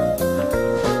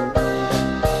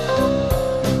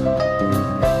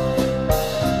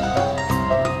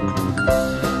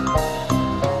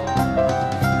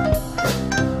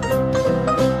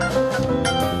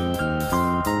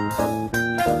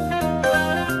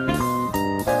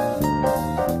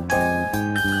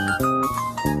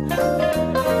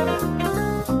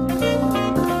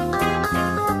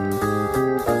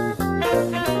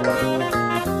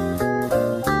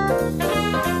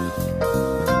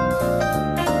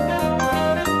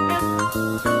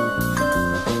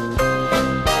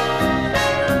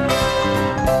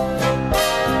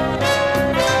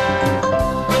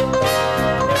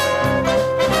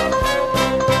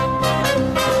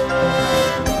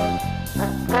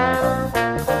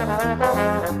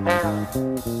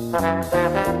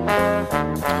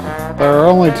 There are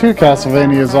only 2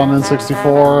 Castlevanias on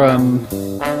N64, and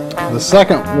the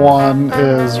second one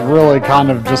is really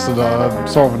kind of just a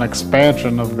sort of an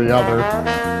expansion of the other,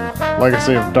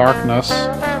 Legacy of Darkness.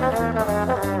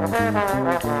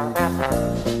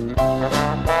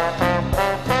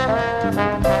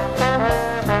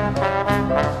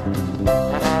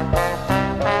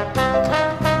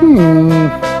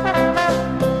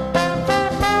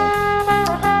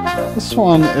 This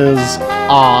one is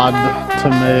odd to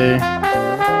me.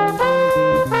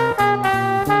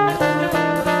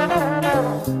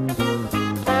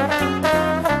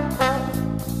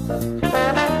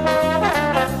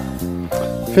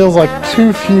 Feels like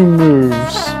too few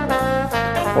moves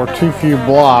or too few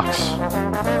blocks.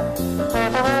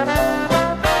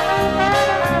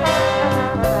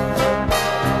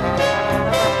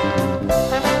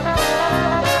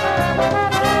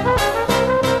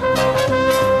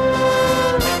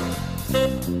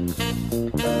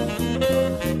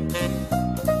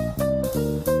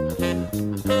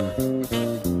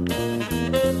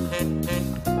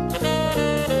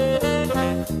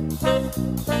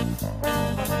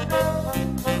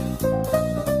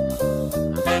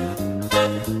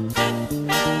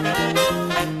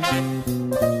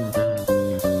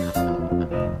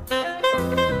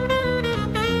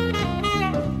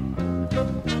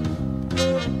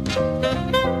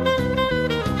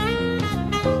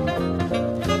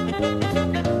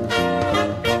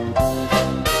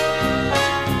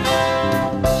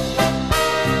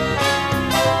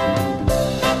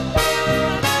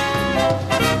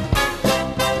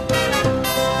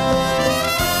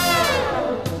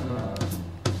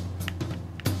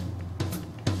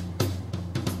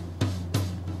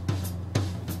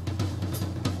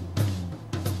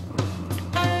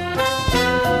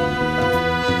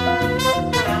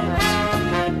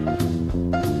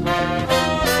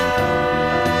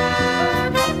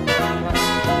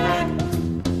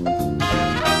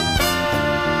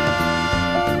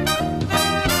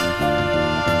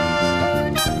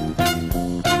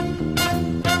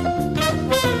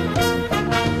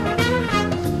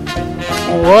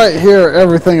 right here,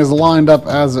 everything is lined up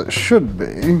as it should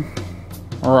be.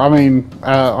 Or I mean,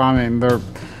 they're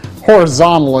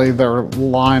horizontally. They're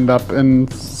lined up in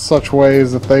such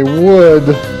ways that they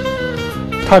would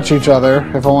touch each other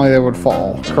if only they would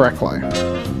fall correctly.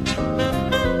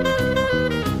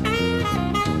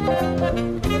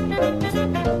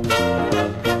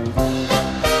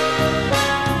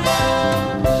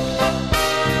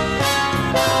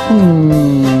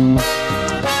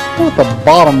 What the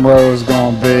bottom row is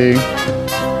going to be.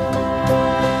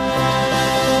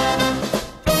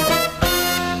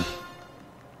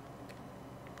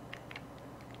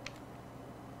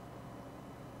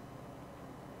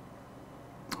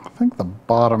 I think the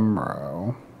bottom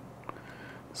row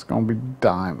is going to be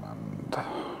diamond.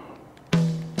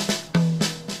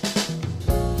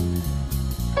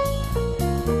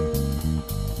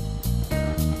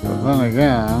 But then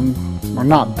again, or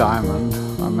not diamond,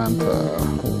 I meant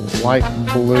light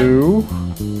blue.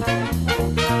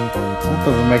 That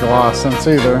doesn't make a lot of sense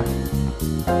either.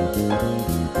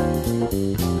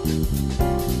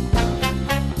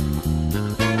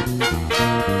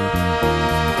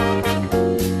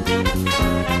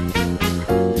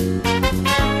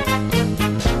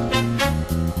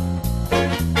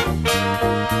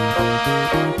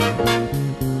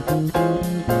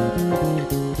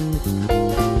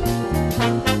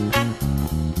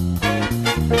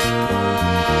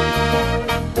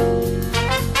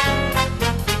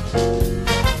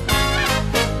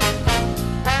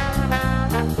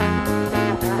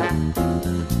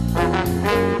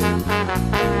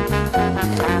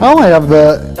 I only have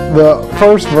the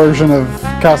first version of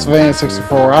Castlevania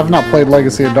 64. I've not played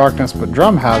Legacy of Darkness, but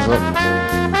Drum has it.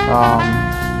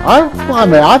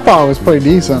 I thought it was pretty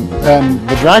decent, and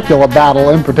the Dracula battle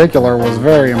in particular was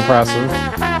very impressive.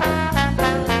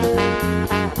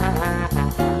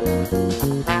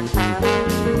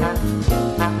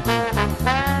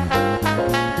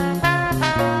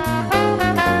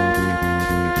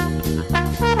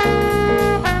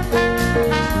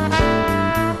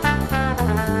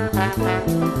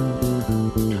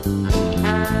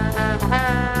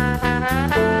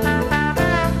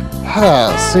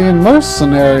 See, in most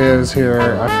scenarios here,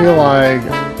 I feel like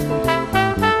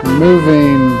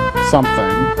moving something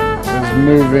is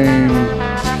moving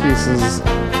pieces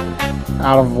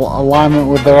out of alignment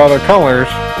with their other colors.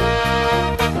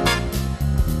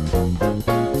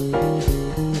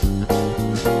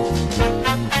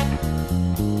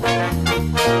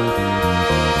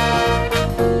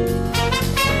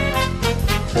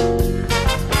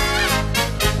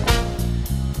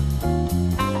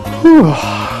 Whew.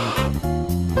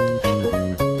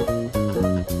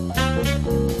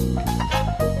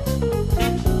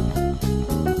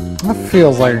 That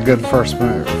feels like a good first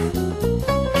move.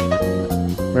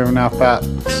 Moving out that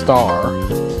star.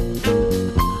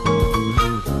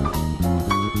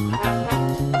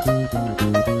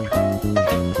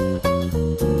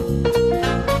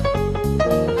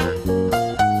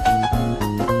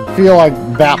 I feel like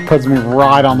that puts me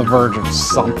right on the verge of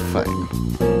something.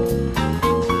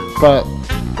 But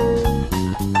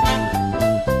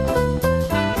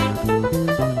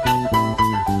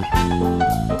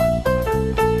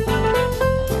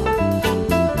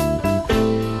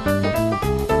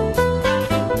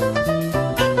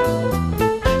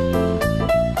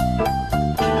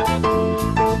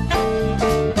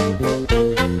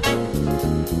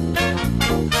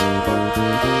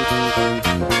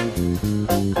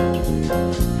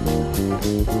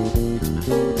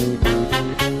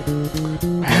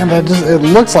it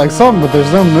looks like something, but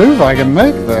there's no move I can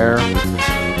make there.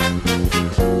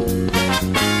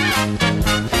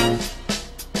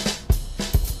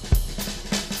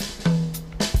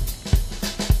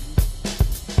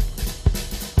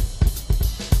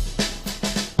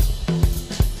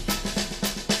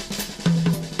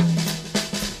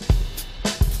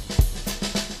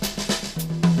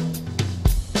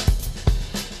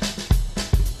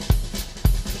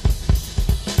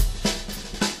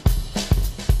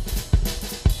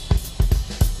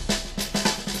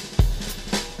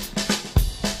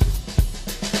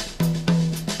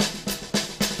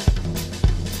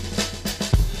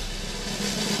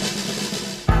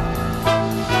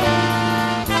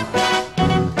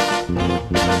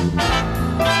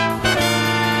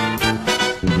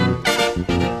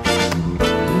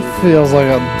 Feels like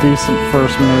a decent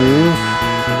first move.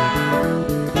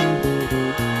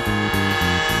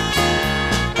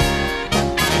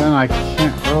 Then I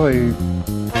can't really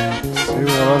see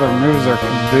what other moves there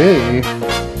could be.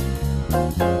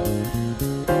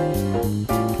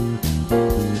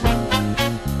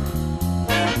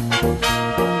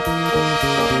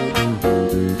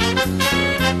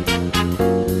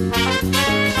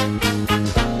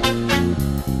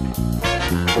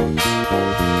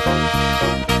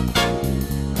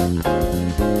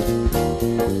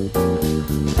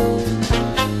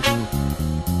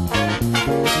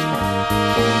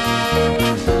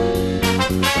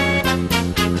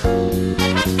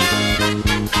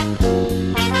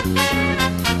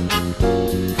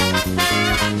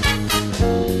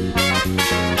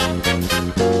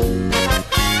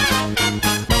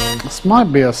 This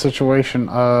might be a situation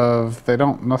of they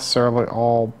don't necessarily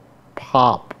all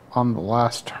pop on the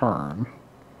last turn,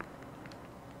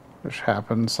 which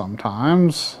happens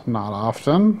sometimes, not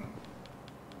often.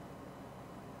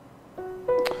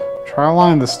 Try to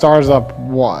line the stars up,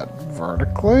 what,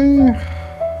 vertically? I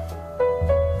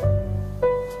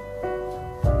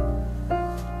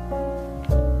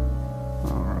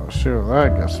don't really sure what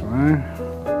that gets me.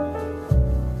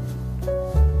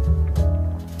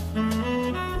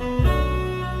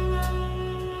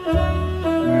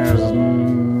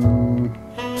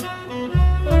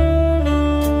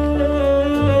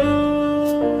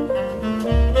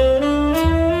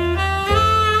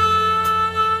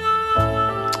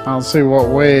 I don't see what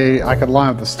way I could line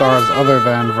up the stars other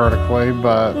than vertically,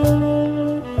 but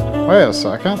wait a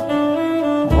second.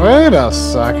 Wait a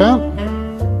second.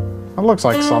 That looks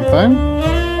like something.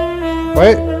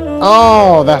 Wait.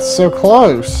 Oh, that's so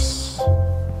close.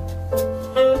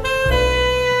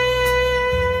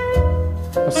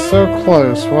 That's so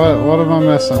close. What am I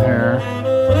missing here?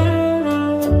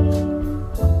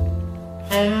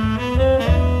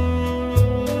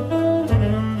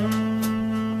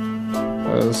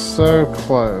 So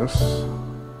close.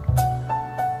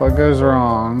 What goes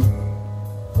wrong?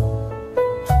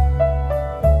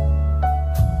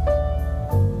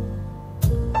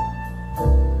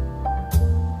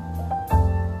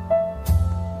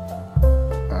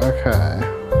 Okay.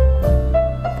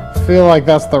 I feel like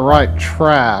that's the right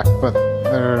track, but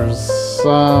there's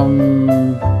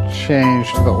some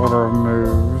change to the order of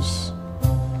moves.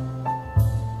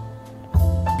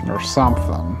 Or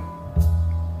something.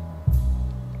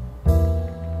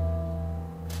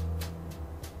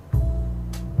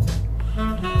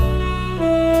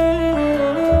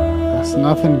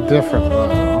 Nothing different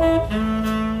though.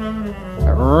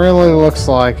 It really looks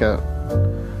like it.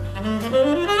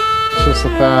 It's just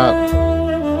that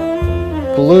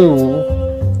blue,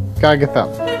 gotta get that.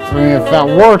 I mean, if that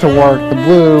were to work, the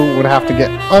blue would have to get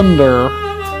under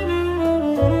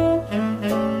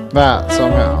that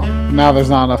somehow. Now there's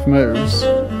not enough moves.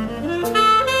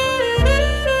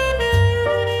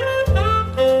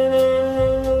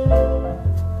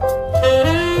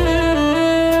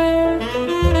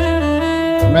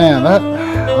 Man,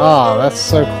 that's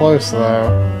so close though.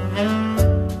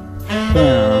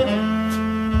 Yeah.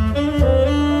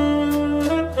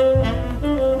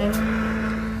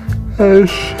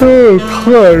 It's so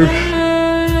close.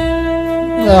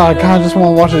 I kind of just want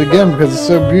to watch it again because it's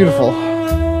so beautiful.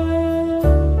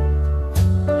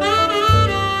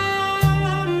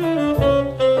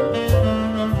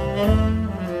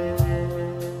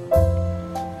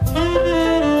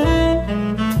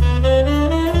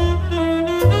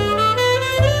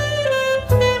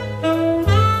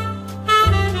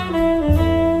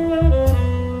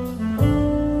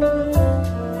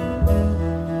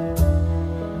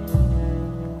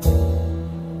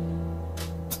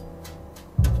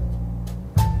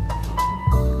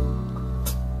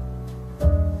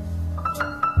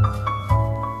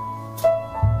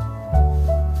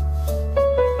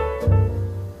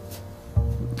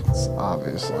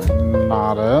 Obviously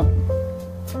not it.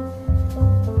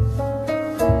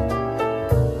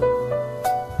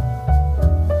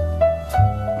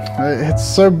 It's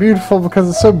so beautiful because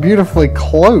it's so beautifully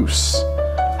close.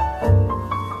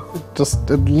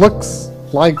 It looks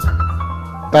like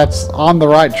that's on the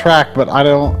right track, but I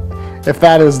don't, if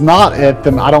that is not it,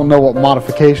 then I don't know what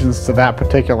modifications to that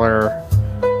particular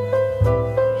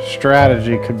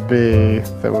strategy could be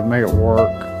that would make it work.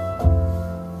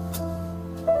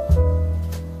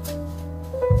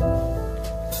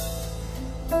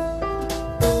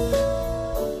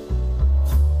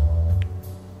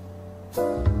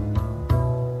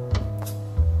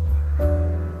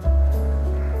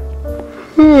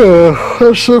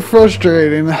 That's so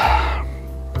frustrating.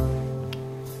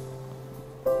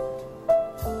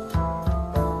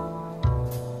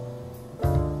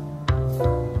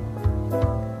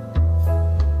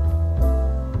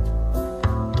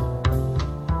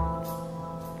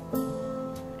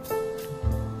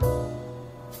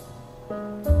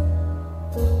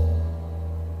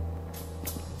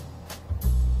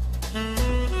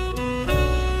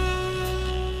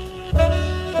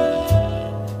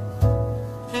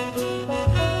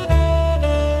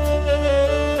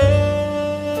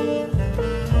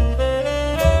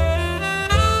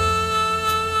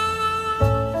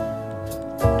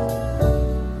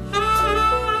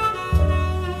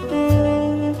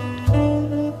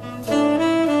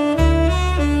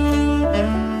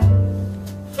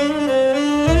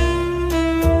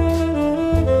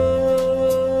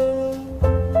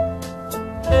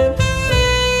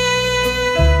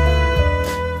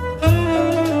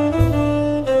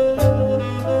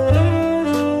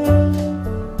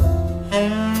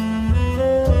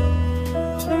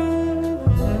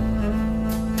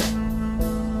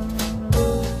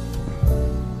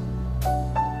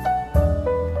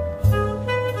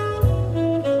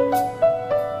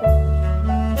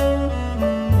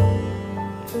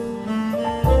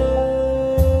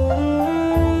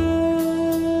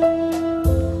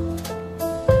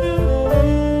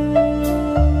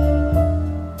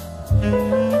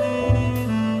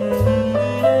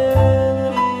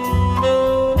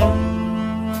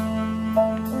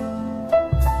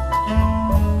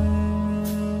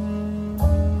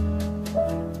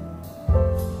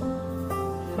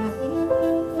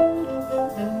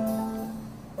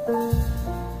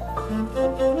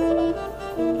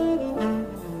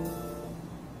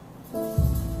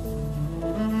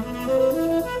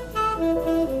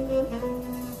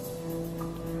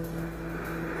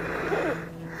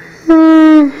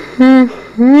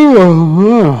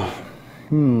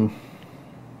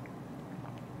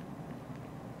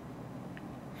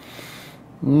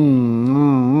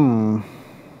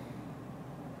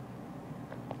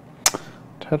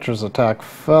 Tetris attack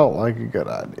felt like a good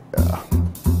idea.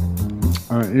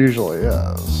 And it usually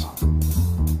is.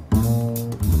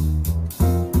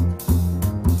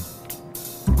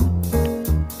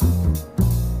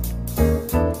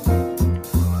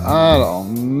 I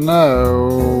don't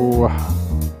know.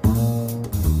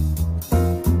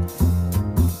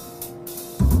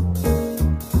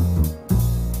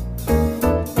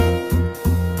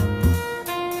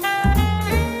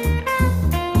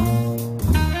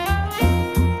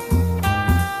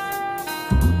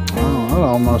 Oh, that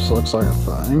almost looks like a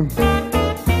thing.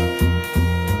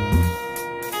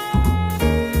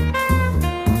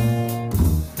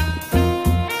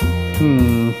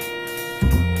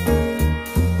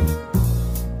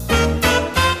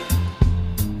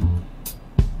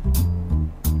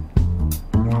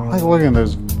 I like looking at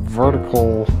those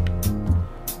vertical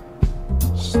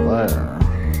there.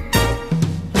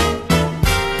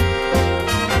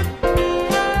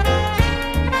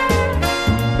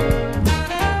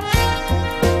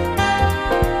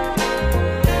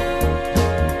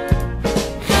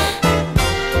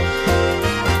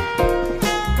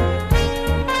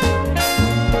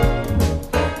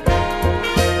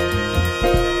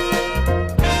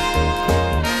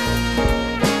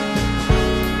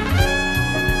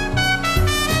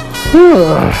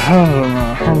 I don't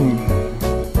know.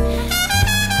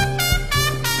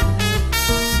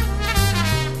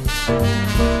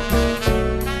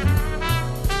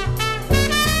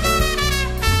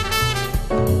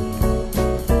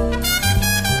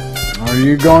 Are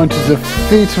you going to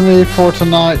defeat me for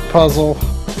tonight, puzzle?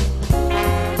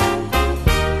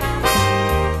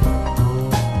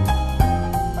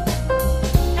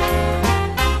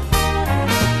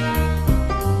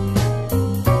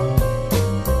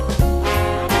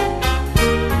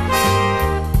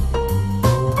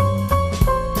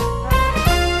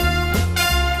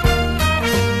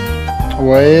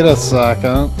 Wait a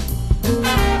second.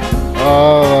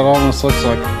 Oh, that almost looks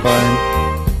like a thing.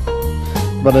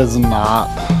 But it's not.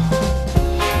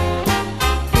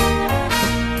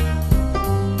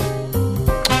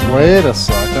 Wait a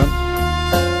second.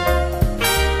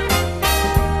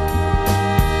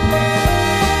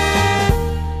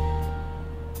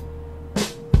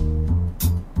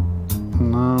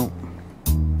 No.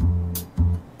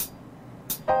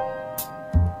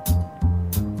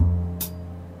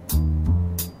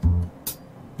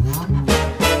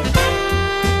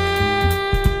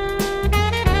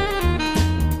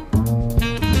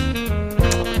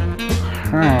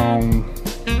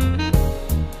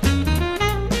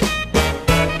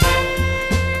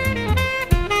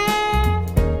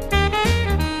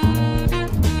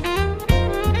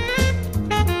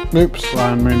 Oops,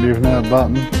 I didn't mean to even hit that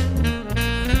button.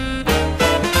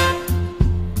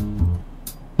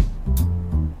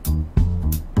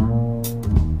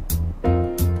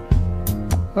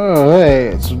 Oh, hey,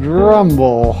 it's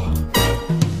Drumble.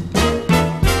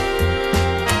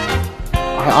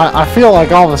 I feel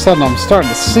like all of a sudden I'm starting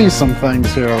to see some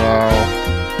things here, though.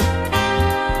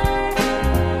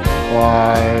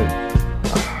 Like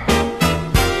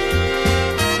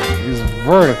these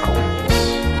verticals.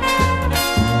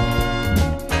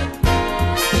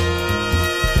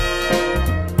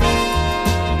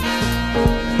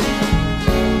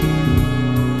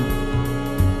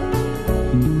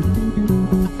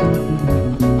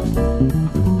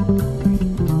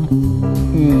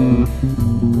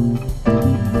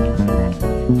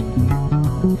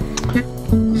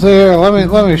 So here,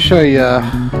 let me show you,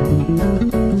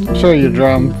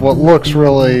 Drum, what looks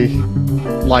really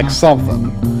like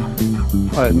something.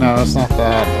 Wait, no, it's not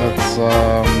that. It's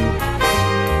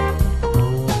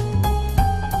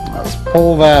let's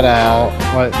pull that out.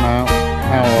 Wait, no,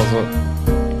 how was it?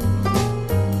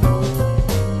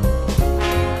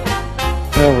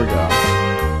 There we go.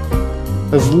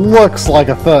 This looks like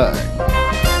a thing.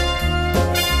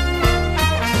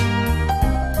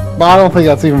 But I don't think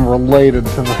that's even related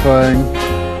to the thing.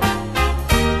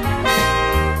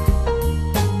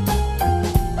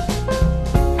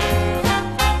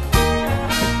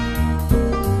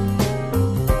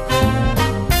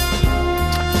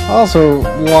 I also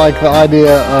like the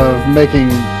idea of making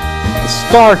the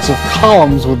starts of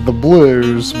columns with the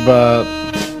blues, but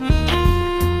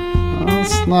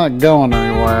it's not going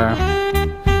anywhere.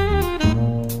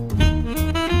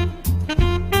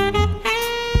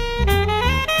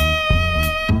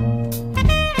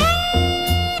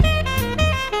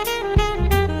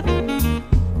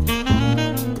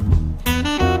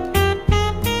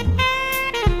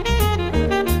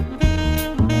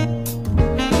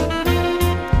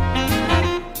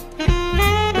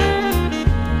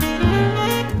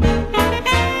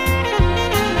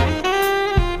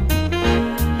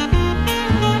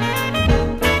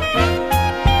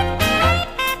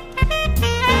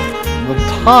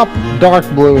 top dark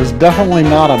blue is definitely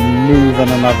not a move in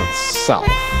and of itself.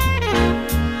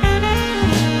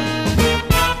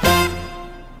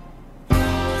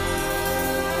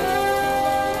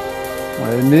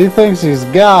 And he thinks he's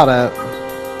got it.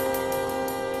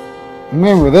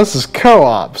 Remember, this is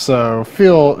co-op, so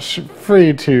feel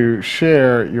free to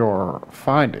share your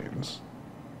findings.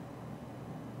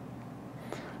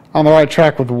 On the right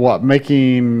track with what?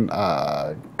 Making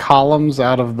columns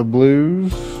out of the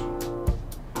blues?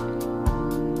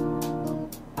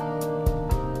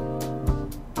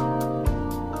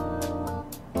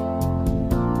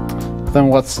 Then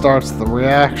what starts the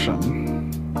reaction?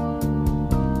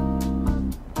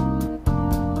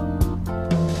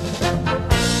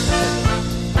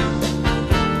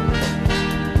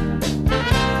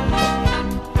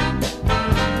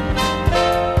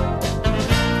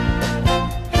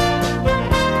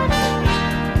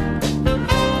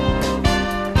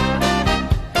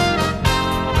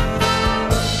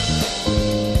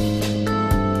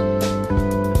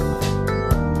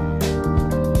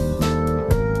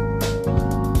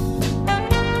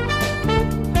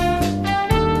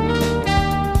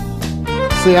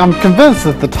 See, I'm convinced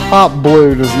that the top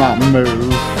blue does not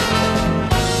move.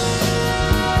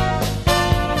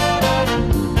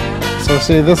 So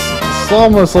see, this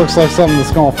almost looks like something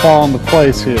that's going to fall into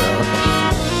place here.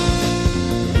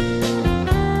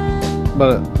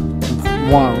 But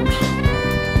it won't.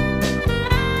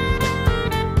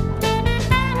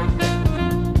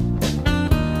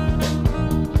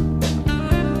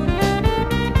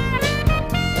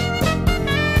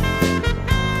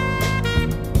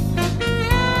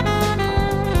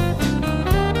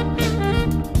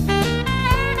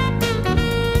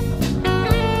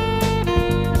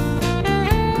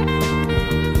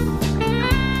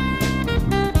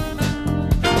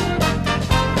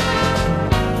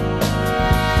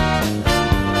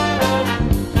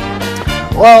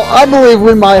 Well, I believe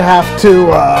we might have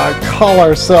to call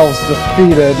ourselves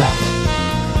defeated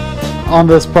on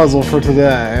this puzzle for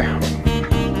today.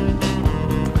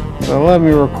 So let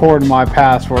me record my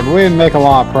password. We didn't make a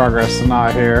lot of progress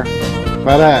tonight here,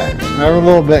 but hey, every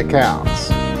little bit counts.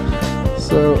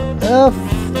 So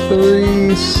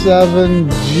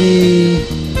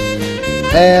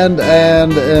F37G and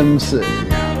MC.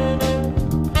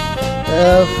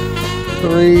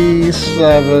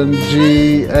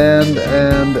 F37G and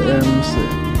MC.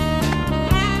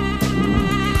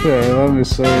 Okay, let me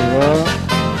save that.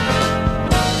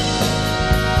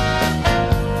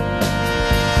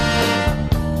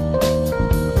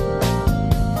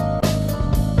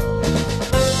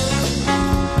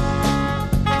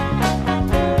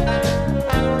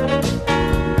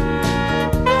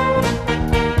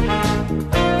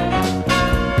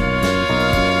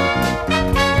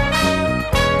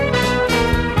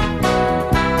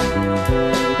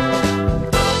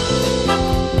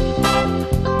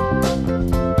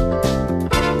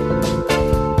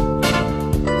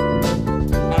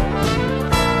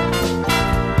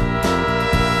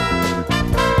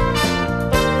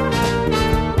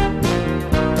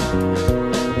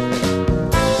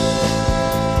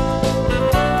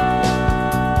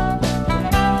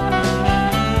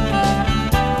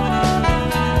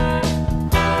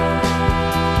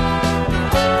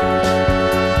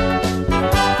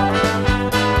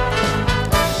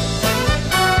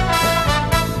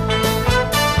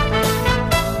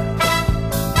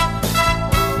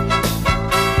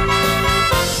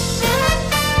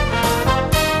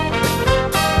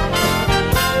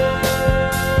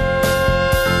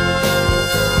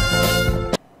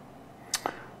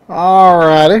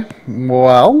 Alrighty,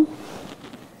 well,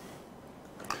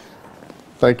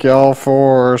 thank y'all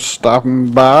for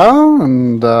stopping by,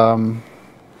 and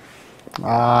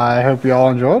I hope y'all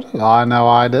enjoyed it. I know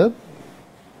I did.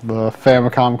 The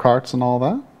Famicom carts and all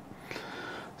that.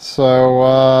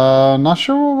 So, not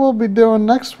sure what we'll be doing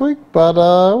next week, but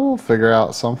we'll figure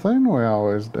out something. We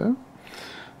always do.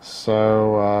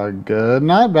 So, good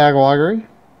night, Bagwalgery.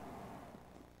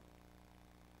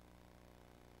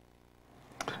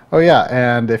 Oh yeah,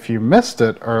 and if you missed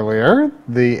it earlier,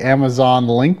 the Amazon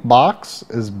link box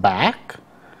is back.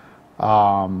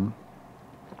 The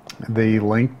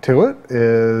link to it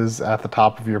is at the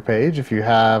top of your page. If you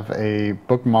have a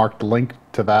bookmarked link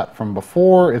to that from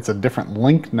before, it's a different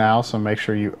link now, so make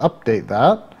sure you update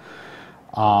that.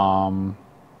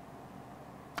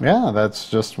 Yeah, that's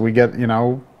just, we get, you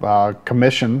know,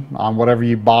 commission on whatever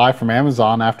you buy from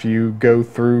Amazon after you go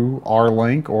through our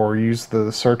link or use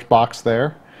the search box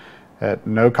there. At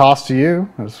no cost to you.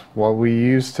 Is what we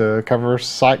use to cover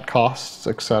site costs,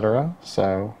 etc.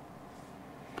 So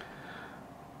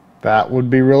that would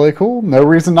be really cool. No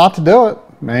reason not to do it.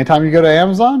 anytime you go to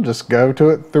Amazon, just go to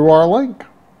it through our link.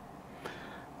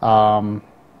 And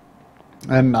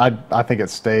I think it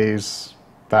stays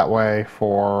that way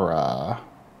for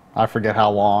I forget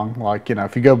how long. Like, you know,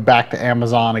 if you go back to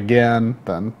Amazon again,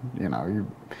 then, you know,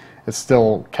 it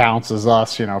still counts as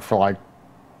us, you know, for like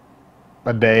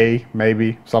a day,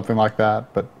 maybe, something like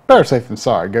that. But better safe than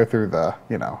sorry. Go through the,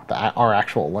 you know, our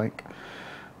actual link.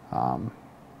 No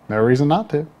reason not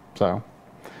to. So,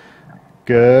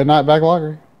 good night,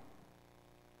 Backloggery.